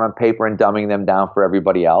things down on paper and dumbing them down for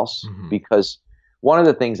everybody else. Mm-hmm. Because one of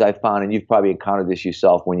the things I found, and you've probably encountered this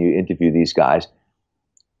yourself when you interview these guys,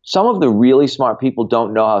 some of the really smart people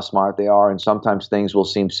don't know how smart they are, and sometimes things will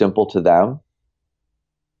seem simple to them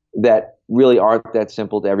that really aren't that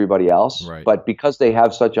simple to everybody else. Right. But because they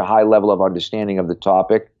have such a high level of understanding of the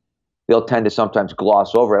topic, they'll tend to sometimes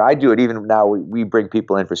gloss over it. I do it even now. We bring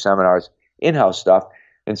people in for seminars, in-house stuff,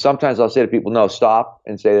 and sometimes I'll say to people, no, stop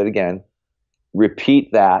and say that again,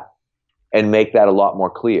 repeat that, and make that a lot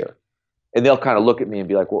more clear. And they'll kind of look at me and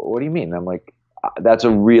be like, what do you mean? And I'm like, that's a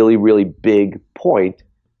really, really big point.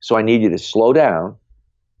 So I need you to slow down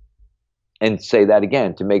and say that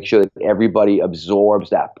again to make sure that everybody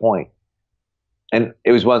absorbs that point. And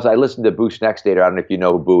it was once I listened to Boo Schneckstader. I don't know if you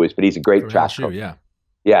know who Boo is, but he's a great track coach. Yeah.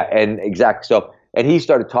 Yeah, and exactly. So, and he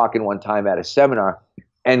started talking one time at a seminar,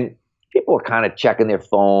 and people were kind of checking their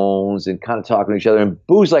phones and kind of talking to each other. And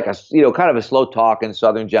Boo's like kind of a slow talking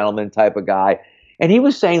Southern gentleman type of guy. And he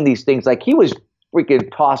was saying these things like he was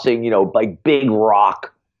freaking tossing, like big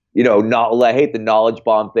rock, I hate the knowledge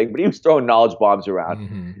bomb thing, but he was throwing knowledge bombs around.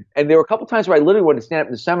 Mm-hmm. And there were a couple times where I literally wanted to stand up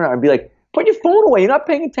in the seminar and be like, put your phone away. You're not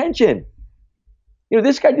paying attention.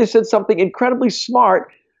 This guy just said something incredibly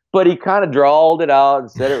smart, but he kind of drawled it out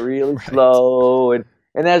and said it really right. slow. And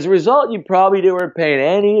as a result, you probably weren't paying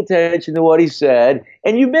any attention to what he said.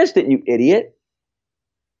 And you missed it, you idiot.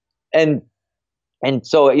 And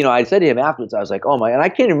so, I said to him afterwards, I was like, oh my, and I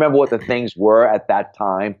can't remember what the things were at that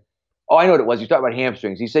time. Oh, I know what it was. He was talking about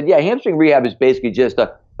hamstrings. He said, yeah, hamstring rehab is basically just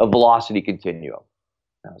a velocity continuum.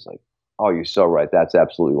 And I was like, oh, you're so right. That's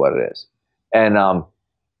absolutely what it is. And I'm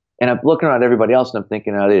looking around everybody else and I'm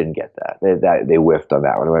thinking, oh, they didn't get that. They whiffed on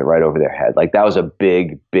that one. It went right over their head. Like that was a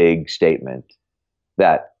big, big statement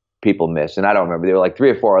that people miss. And I don't remember. There were like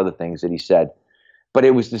 3 or 4 other things that he said. But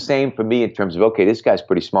it was the same for me in terms of, okay, this guy's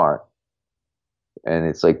pretty smart. And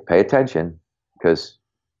it's like, pay attention because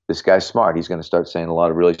this guy's smart. He's going to start saying a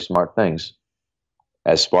lot of really smart things,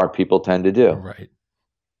 as smart people tend to do. Right.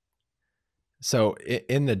 So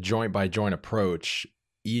in the joint by joint approach,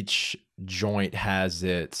 each joint has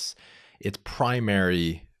its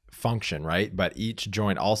primary function, right? But each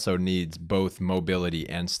joint also needs both mobility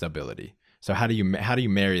and stability. So how do you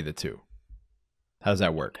marry the two? How does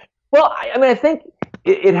that work? Well, I think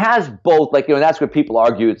it has both. Like, that's what people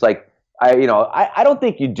argue. It's like, I don't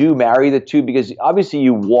think you do marry the two because obviously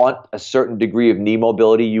you want a certain degree of knee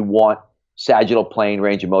mobility. You want sagittal plane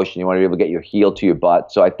range of motion. You want to be able to get your heel to your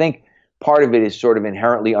butt. So I think part of it is sort of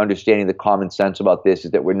inherently understanding the common sense about this,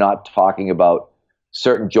 is that we're not talking about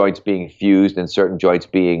certain joints being fused and certain joints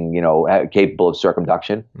being, capable of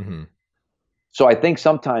circumduction. Mm-hmm. So I think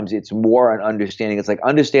sometimes it's more an understanding. It's like,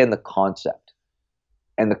 understand the concept.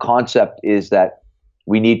 And the concept is that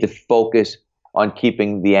we need to focus on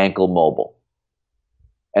keeping the ankle mobile.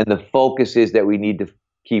 And the focus is that we need to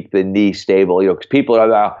keep the knee stable. Because people are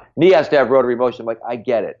like, knee has to have rotary motion. I'm like, I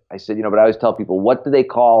get it. I said, but I always tell people, what do they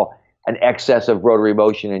call an excess of rotary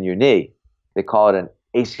motion in your knee? They call it an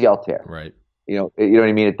ACL tear. Right. You know what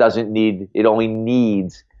I mean? It only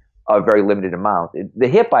needs a very limited amount. The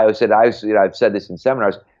hip, I always said, I've said this in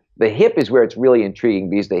seminars, the hip is where it's really intriguing,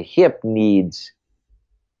 because the hip needs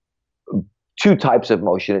two types of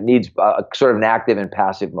motion. It needs sort of an active and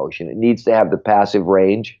passive motion. It needs to have the passive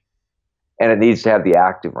range, and it needs to have the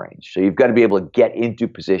active range. So you've got to be able to get into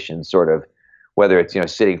positions, sort of, whether it's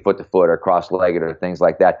sitting foot to foot or cross-legged or things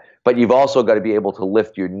like that. But you've also got to be able to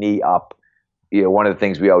lift your knee up. One of the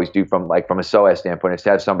things we always do from a SOAS standpoint is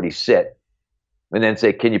to have somebody sit and then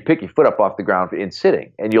say, can you pick your foot up off the ground in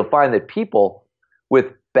sitting? And you'll find that people with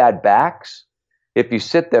bad backs, if you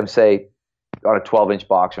sit them, say, on a 12-inch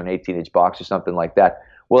box or an 18-inch box or something like that,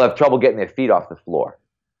 will have trouble getting their feet off the floor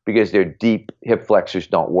because their deep hip flexors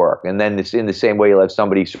don't work. And then it's in the same way, you'll have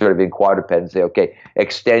somebody sort of in quadruped and say, okay,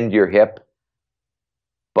 extend your hip,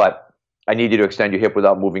 but I need you to extend your hip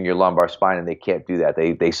without moving your lumbar spine, and they can't do that.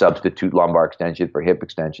 They substitute lumbar extension for hip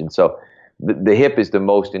extension. So the hip is the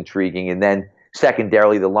most intriguing. And then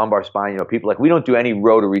secondarily, the lumbar spine, people we don't do any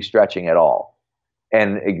rotary stretching at all.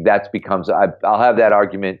 And that becomes, I'll have that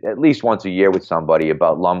argument at least once a year with somebody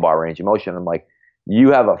about lumbar range of motion. I'm like,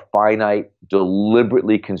 you have a finite,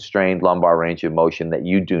 deliberately constrained lumbar range of motion that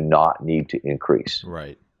you do not need to increase.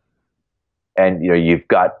 Right. And, you've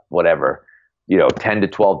got whatever, 10 to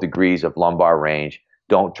 12 degrees of lumbar range.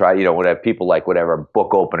 Don't try, whatever, people like whatever,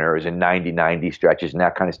 book openers and 90-90 stretches and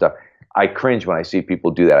that kind of stuff. I cringe when I see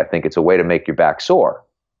people do that. I think it's a way to make your back sore.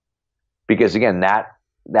 Because again,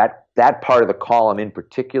 that part of the column in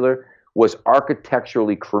particular was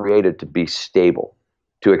architecturally created to be stable,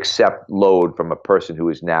 to accept load from a person who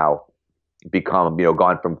has now become,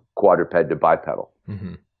 gone from quadruped to bipedal.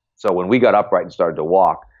 Mm-hmm. So when we got upright and started to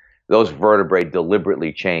walk, those vertebrae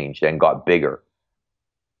deliberately changed and got bigger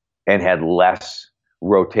and had less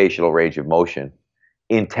rotational range of motion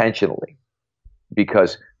intentionally,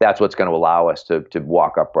 because that's what's going to allow us to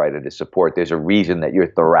walk upright and to support. There's a reason that your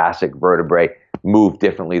thoracic vertebrae move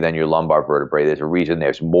differently than your lumbar vertebrae. There's a reason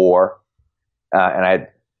there's more. And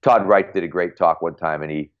Todd Wright did a great talk one time,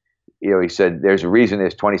 and he said, there's a reason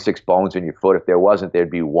there's 26 bones in your foot. If there wasn't, there'd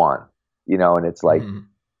be one, and it's like,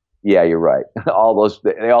 yeah, you're right. All those,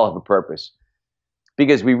 they all have a purpose,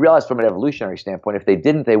 because we realized from an evolutionary standpoint, if they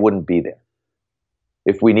didn't, they wouldn't be there.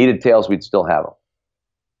 If we needed tails, we'd still have them.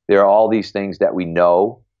 There are all these things that we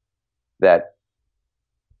know that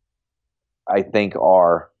I think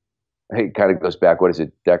it kind of goes back, what is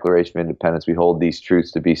it? Declaration of Independence. We hold these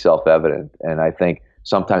truths to be self-evident. And I think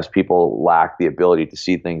sometimes people lack the ability to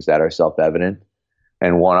see things that are self-evident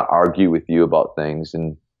and want to argue with you about things.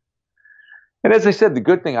 And as I said, the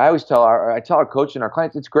good thing I always tell our coach and our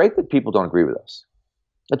clients, it's great that people don't agree with us.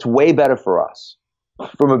 That's way better for us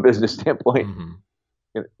from a business standpoint.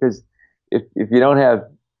 Because if you don't have,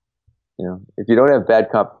 if you don't have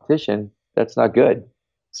bad competition, that's not good.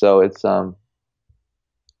 So it's the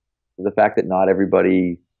fact that not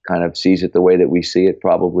everybody kind of sees it the way that we see it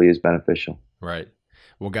probably is beneficial. Right.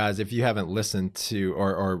 Well, guys, if you haven't listened to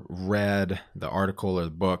or read the article or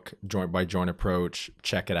the book, Joint by Joint Approach,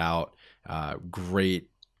 check it out. Great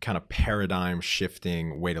kind of paradigm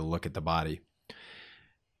shifting way to look at the body.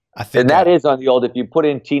 I think, and that is on the old, if you put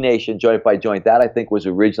in T Nation Joint by Joint, that I think was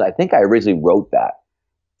originally, I think I originally wrote that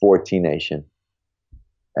for T Nation.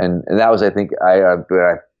 And that was, I think, I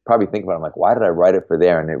probably think about it, I'm like, why did I write it for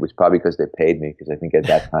there? And it was probably because they paid me, because I think at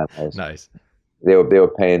that time I was, nice. They were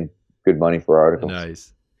paying good money for articles.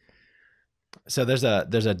 Nice. So there's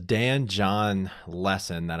a Dan John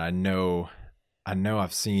lesson that I know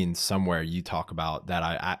I've seen somewhere you talk about that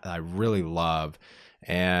I really love,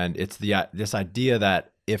 and it's this idea that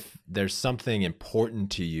if there's something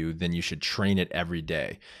important to you, then you should train it every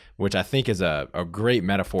day, which I think is a great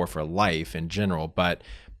metaphor for life in general. But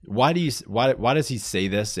why does he say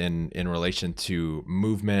this in relation to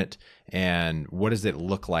movement, and what does it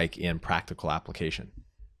look like in practical application?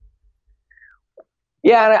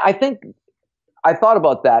 Yeah, and I think I thought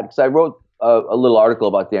about that because I wrote a little article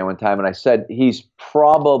about Dan one time, and I said he's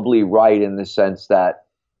probably right in the sense that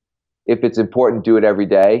if it's important, do it every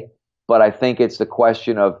day. But I think it's the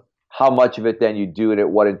question of how much of it then you do it, at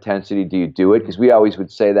what intensity do you do it? Because we always would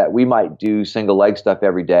say that we might do single leg stuff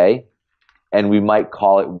every day, and we might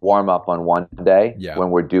call it warm up on one day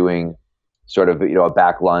when we're doing sort of, a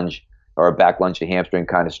back lunge or a back lunge to hamstring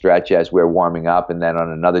kind of stretch as we're warming up. And then on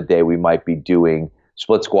another day, we might be doing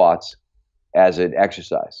split squats as an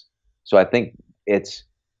exercise. So I think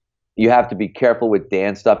you have to be careful with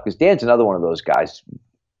Dan's stuff, because Dan's another one of those guys.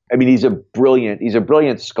 I mean, he's a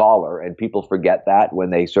brilliant scholar, and people forget that when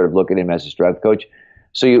they sort of look at him as a strength coach.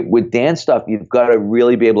 So with Dan's stuff, you've got to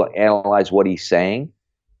really be able to analyze what he's saying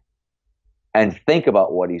and think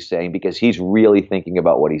about what he's saying, because he's really thinking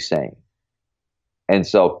about what he's saying. And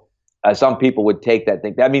so some people would take that,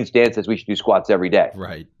 think that means Dan says we should do squats every day.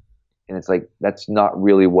 Right. And it's like, that's not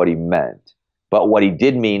really what he meant. But what he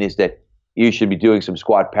did mean is that you should be doing some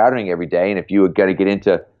squat patterning every day. And if you were going to get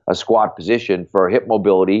into a squat position for hip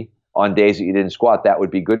mobility on days that you didn't squat, that would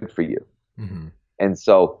be good for you. Mm-hmm. And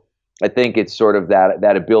so I think it's sort of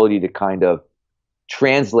that ability to kind of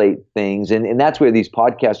translate things. And that's where these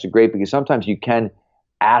podcasts are great, because sometimes you can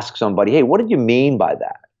ask somebody, hey, what did you mean by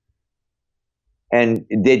that? And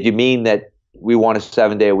did you mean that we want a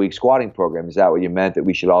 7-day-a-week squatting program? Is that what you meant, that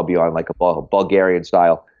we should all be on like a Bulgarian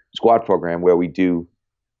style squat program where we do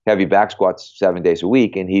heavy back squats 7 days a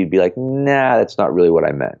week? And he'd be like, nah, that's not really what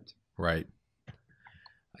I meant. Right.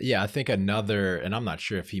 Yeah, I think another, and I'm not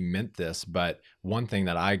sure if he meant this, but one thing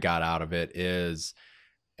that I got out of it is,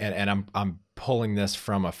 and I'm pulling this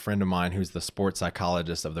from a friend of mine who's the sports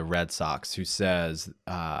psychologist of the Red Sox, who says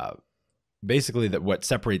basically that what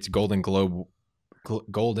separates Golden Glove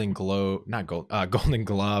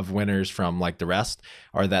winners from like the rest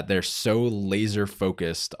are that they're so laser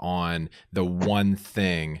focused on the one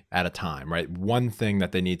thing at a time, right? One thing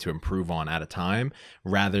that they need to improve on at a time,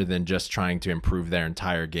 rather than just trying to improve their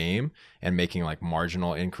entire game and making like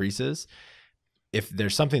marginal increases. If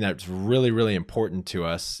there's something that's really, really important to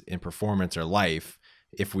us in performance or life,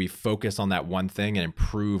 if we focus on that one thing and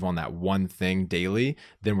improve on that one thing daily,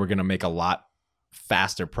 then we're going to make a lot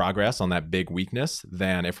faster progress on that big weakness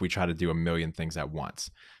than if we try to do a million things at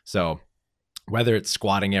once. So whether it's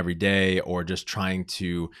squatting every day or just trying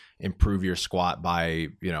to improve your squat by,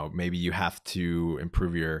 maybe you have to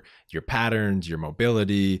improve your patterns, your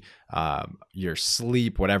mobility, your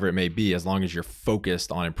sleep, whatever it may be, as long as you're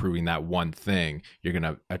focused on improving that one thing, you're going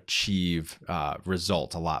to achieve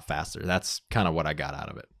results a lot faster. That's kind of what I got out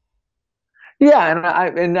of it. Yeah.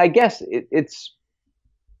 And I guess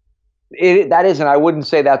that isn't, I wouldn't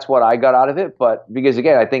say that's what I got out of it, but because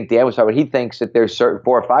again, I think Dan was talking about, he thinks that there's certain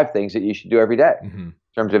 4 or 5 things that you should do every day. Mm-hmm. In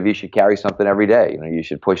terms of, you should carry something every day. You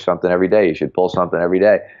should push something every day. You should pull something every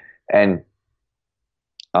day. And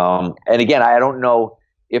again, I don't know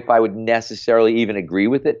if I would necessarily even agree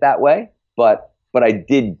with it that way, but I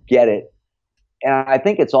did get it. And I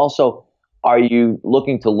think it's also, are you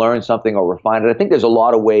looking to learn something or refine it? I think there's a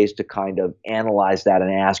lot of ways to kind of analyze that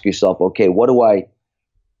and ask yourself, okay, what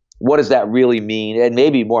does that really mean? And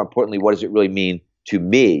maybe more importantly, what does it really mean to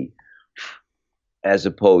me, as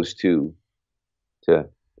opposed to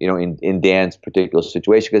in Dan's particular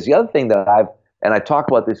situation? Because the other thing that I talk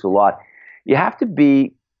about this a lot, you have to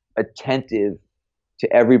be attentive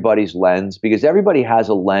to everybody's lens, because everybody has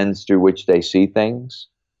a lens through which they see things,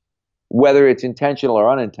 whether it's intentional or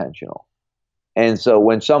unintentional. And so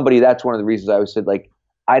when somebody, that's one of the reasons I always said, like,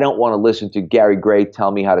 I don't want to listen to Gary Gray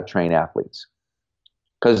tell me how to train athletes,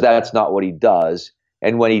 because that's not what he does.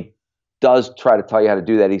 And when he does try to tell you how to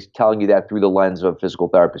do that, he's telling you that through the lens of a physical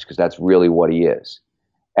therapist, because that's really what he is.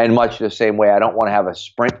 And much the same way, I don't want to have a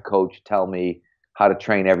sprint coach tell me how to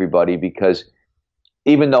train everybody, because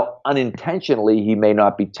even though unintentionally he may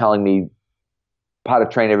not be telling me how to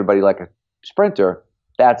train everybody like a sprinter,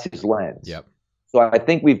 that's his lens. Yep. So I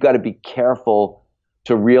think we've got to be careful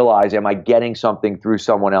to realize, am I getting something through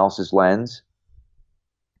someone else's lens?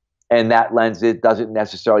 And that lens, it doesn't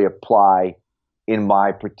necessarily apply in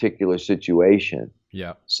my particular situation.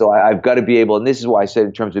 Yeah. So I've got to be able, and this is why I said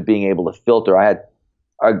in terms of being able to filter,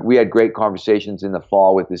 we had great conversations in the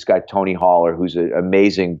fall with this guy, Tony Holler, who's an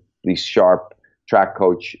amazingly sharp track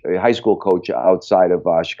coach, a high school coach outside of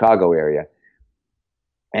Chicago area.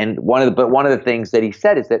 And one of the things that he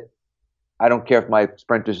said is that I don't care if my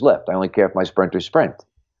sprinters lift. I only care if my sprinters sprint.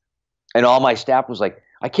 And all my staff was like,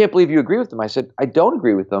 I can't believe you agree with them. I said, I don't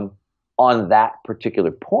agree with them on that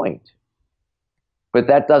particular point. But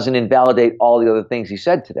that doesn't invalidate all the other things he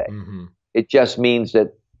said today. Mm-hmm. It just means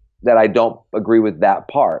that I don't agree with that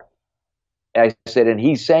part. And I said, and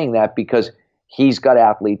he's saying that because he's got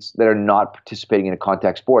athletes that are not participating in a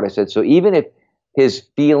contact sport. I said, so even if his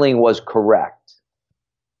feeling was correct,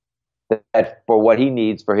 that for what he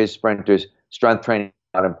needs for his sprinters, strength training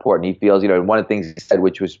not important. He feels, one of the things he said,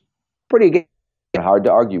 which was pretty again, hard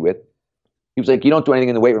to argue with. He was like, you don't do anything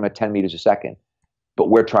in the weight room at 10 meters a second, but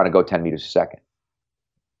we're trying to go 10 meters a second.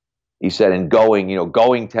 He said, and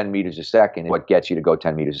going 10 meters a second is what gets you to go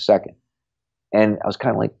 10 meters a second. And I was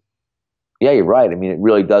kind of like, yeah, you're right. I mean, it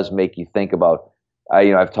really does make you think about,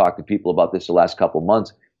 I've talked to people about this the last couple of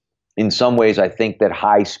months. In some ways, I think that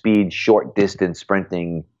high speed, short distance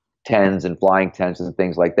sprinting, tens and flying tens and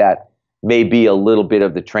things like that may be a little bit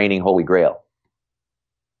of the training holy grail.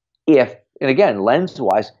 And again,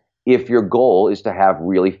 lens-wise, if your goal is to have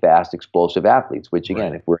really fast, explosive athletes, which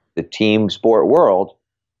again, if we're in the team sport world,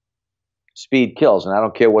 speed kills. And I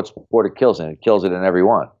don't care what sport it kills in. It kills it in every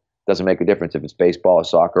one. It doesn't make a difference if it's baseball or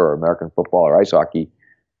soccer or American football or ice hockey.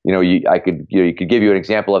 You could give you an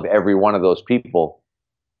example of every one of those people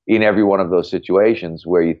in every one of those situations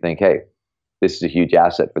where you think, hey, this is a huge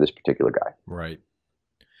asset for this particular guy. Right.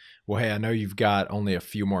 Well, hey, I know you've got only a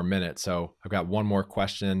few more minutes, so I've got one more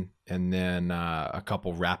question and then a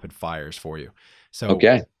couple rapid fires for you. So,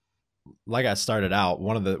 okay. Like I started out,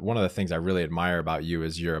 one of the things I really admire about you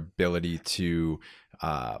is your ability to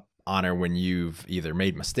honor when you've either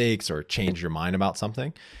made mistakes or changed your mind about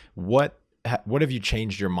something. What have you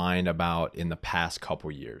changed your mind about in the past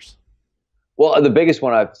couple years? Well, the biggest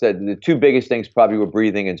one I've said, the two biggest things probably were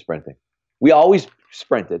breathing and sprinting. We always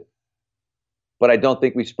sprinted, but I don't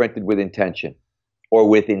think we sprinted with intention or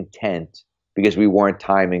with intent because we weren't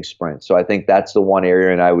timing sprints. So I think that's the one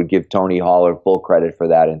area, and I would give Tony Holler full credit for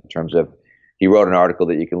that in terms of, he wrote an article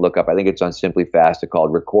that you can look up. I think it's on Simply Fast,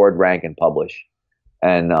 called Record, Rank, and Publish.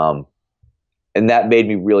 And that made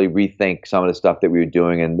me really rethink some of the stuff that we were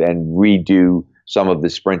doing and redo some of the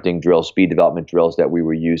sprinting drills, speed development drills that we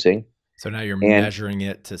were using. So now you're measuring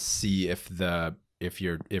it to see if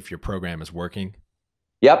your program is working.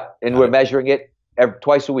 Yep, and we're measuring it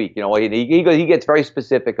twice a week. He gets very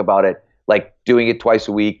specific about it, like doing it twice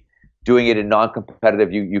a week, doing it in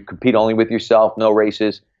non-competitive. You compete only with yourself, no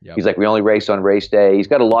races. Yep. He's like, we only race on race day. He's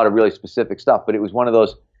got a lot of really specific stuff, but it was one of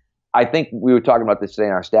those. I think we were talking about this today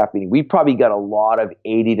in our staff meeting. We probably got a lot of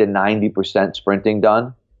 80 to 90% sprinting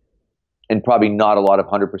done, and probably not a lot of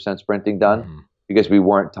 100% sprinting done because we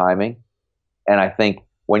weren't timing. And I think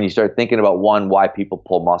when you start thinking about why people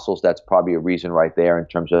pull muscles, that's probably a reason right there in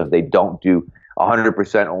terms of they don't do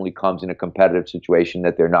 100% only comes in a competitive situation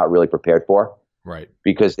that they're not really prepared for. Right.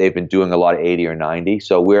 Because they've been doing a lot of 80 or 90.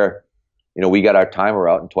 So we got our timer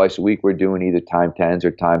out, and twice a week we're doing either time 10s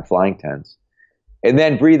or time flying 10s. And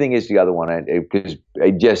then breathing is the other one, because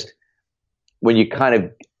when you kind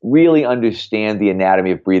of really understand the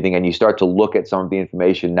anatomy of breathing and you start to look at some of the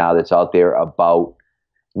information now that's out there about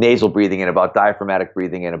nasal breathing and about diaphragmatic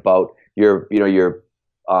breathing and about your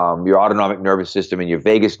autonomic nervous system and your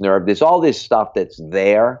vagus nerve, there's all this stuff that's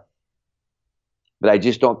there, but I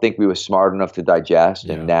just don't think we were smart enough to digest.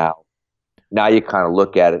 Yeah. And now you kind of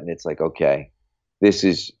look at it and it's like, okay, this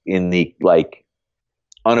is in the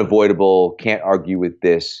unavoidable, can't argue with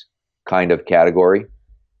this kind of category.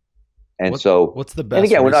 And what's the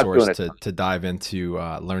best resource to dive into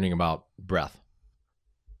learning about breath?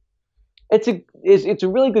 It's a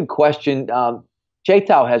really good question.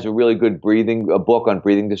 Chaitow has a really good book on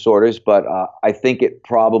breathing disorders, but I think it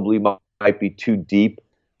probably might be too deep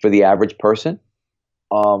for the average person.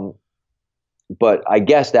 But I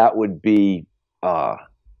guess that would be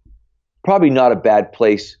probably not a bad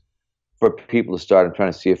place for people to start. I'm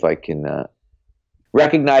trying to see if I can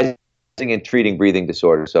recognizing and treating breathing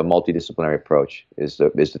disorders. A multidisciplinary approach is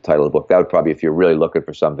the title of the book. That would probably, if you're really looking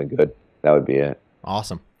for something good, that would be it.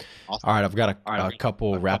 Awesome. All right, I've got a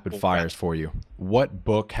couple rapid fires for you. What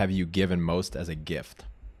book have you given most as a gift?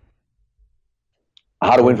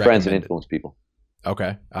 How to Win Friends and Influence People.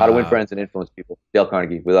 Okay. How to Win Friends and Influence People. Dale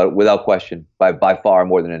Carnegie, without question, by far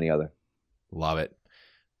more than any other. Love it.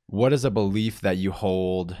 What is a belief that you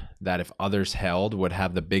hold that if others held would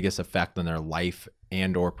have the biggest effect on their life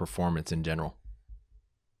and or performance in general?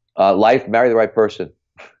 Life, marry the right person.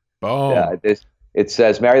 Boom. Yeah, it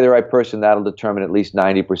says marry the right person. That'll determine at least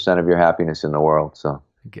 90% of your happiness in the world. So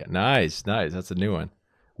nice. That's a new one.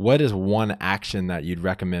 What is one action that you'd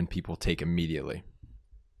recommend people take immediately?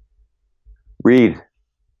 Read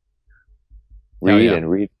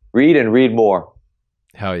and read more.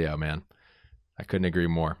 Hell yeah, man. I couldn't agree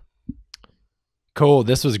more. Cool.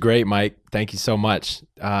 This was great, Mike. Thank you so much.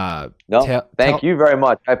 Thank you very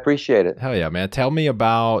much. I appreciate it. Hell yeah, man. Tell me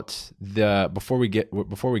about before we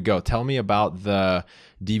go, tell me about the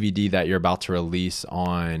DVD that you're about to release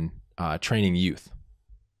on training youth.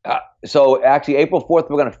 So actually April 4th,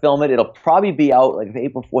 we're going to film it. It'll probably be out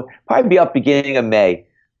April 4th, probably be out beginning of May.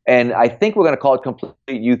 and I think we're going to call it Complete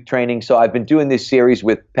Youth Training. So I've been doing this series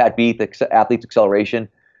with Pat Beath, Athletes Acceleration,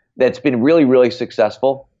 that's been really, really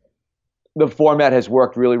successful. The format has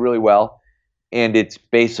worked really, really well. And it's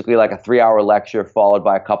basically like a 3-hour lecture followed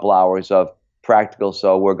by a couple hours of practical.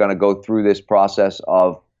 So we're going to go through this process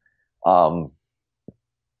of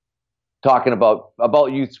talking about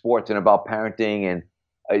youth sports and about parenting and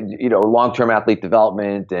long-term athlete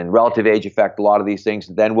development and relative age effect, a lot of these things.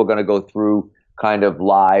 Then we're going to go through kind of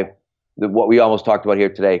live what we almost talked about here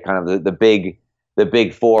today, kind of the big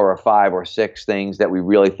 4 or 5 or 6 things that we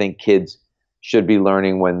really think kids should be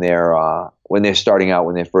learning when they're starting out,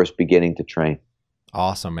 when they're first beginning to train.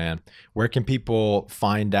 Awesome, man. Where can people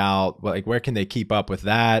find out, like, where can they keep up with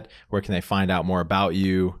that? Where can they find out more about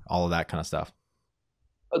you? All of that kind of stuff.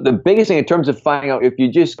 The biggest thing in terms of finding out, if you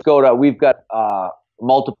just go to, we've got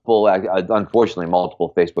unfortunately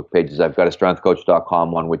multiple Facebook pages. I've got a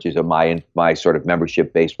strengthcoach.com one, which is my sort of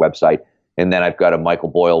membership-based website. And then I've got a Michael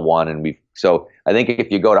Boyle one. So I think if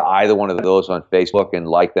you go to either one of those on Facebook and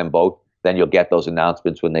like them both, then you'll get those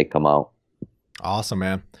announcements when they come out. Awesome,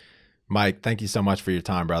 man. Mike, thank you so much for your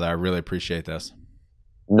time, brother. I really appreciate this.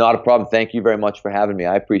 Not a problem. Thank you very much for having me.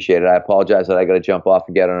 I appreciate it. I apologize that I got to jump off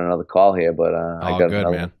and get on another call here, but I got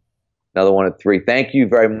another one at 3. Thank you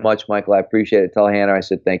very much, Michael. I appreciate it. Tell Hannah I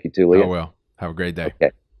said thank you too, Leah. I will. Have a great day.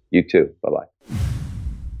 Okay. You too. Bye-bye.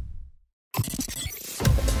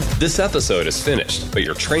 This episode is finished, but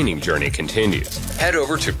your training journey continues. Head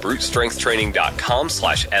over to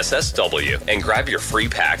brutestrengthtraining.com/SSW and grab your free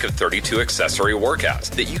pack of 32 accessory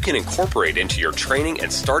workouts that you can incorporate into your training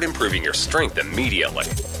and start improving your strength immediately.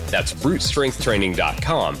 That's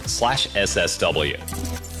brutestrengthtraining.com/SSW.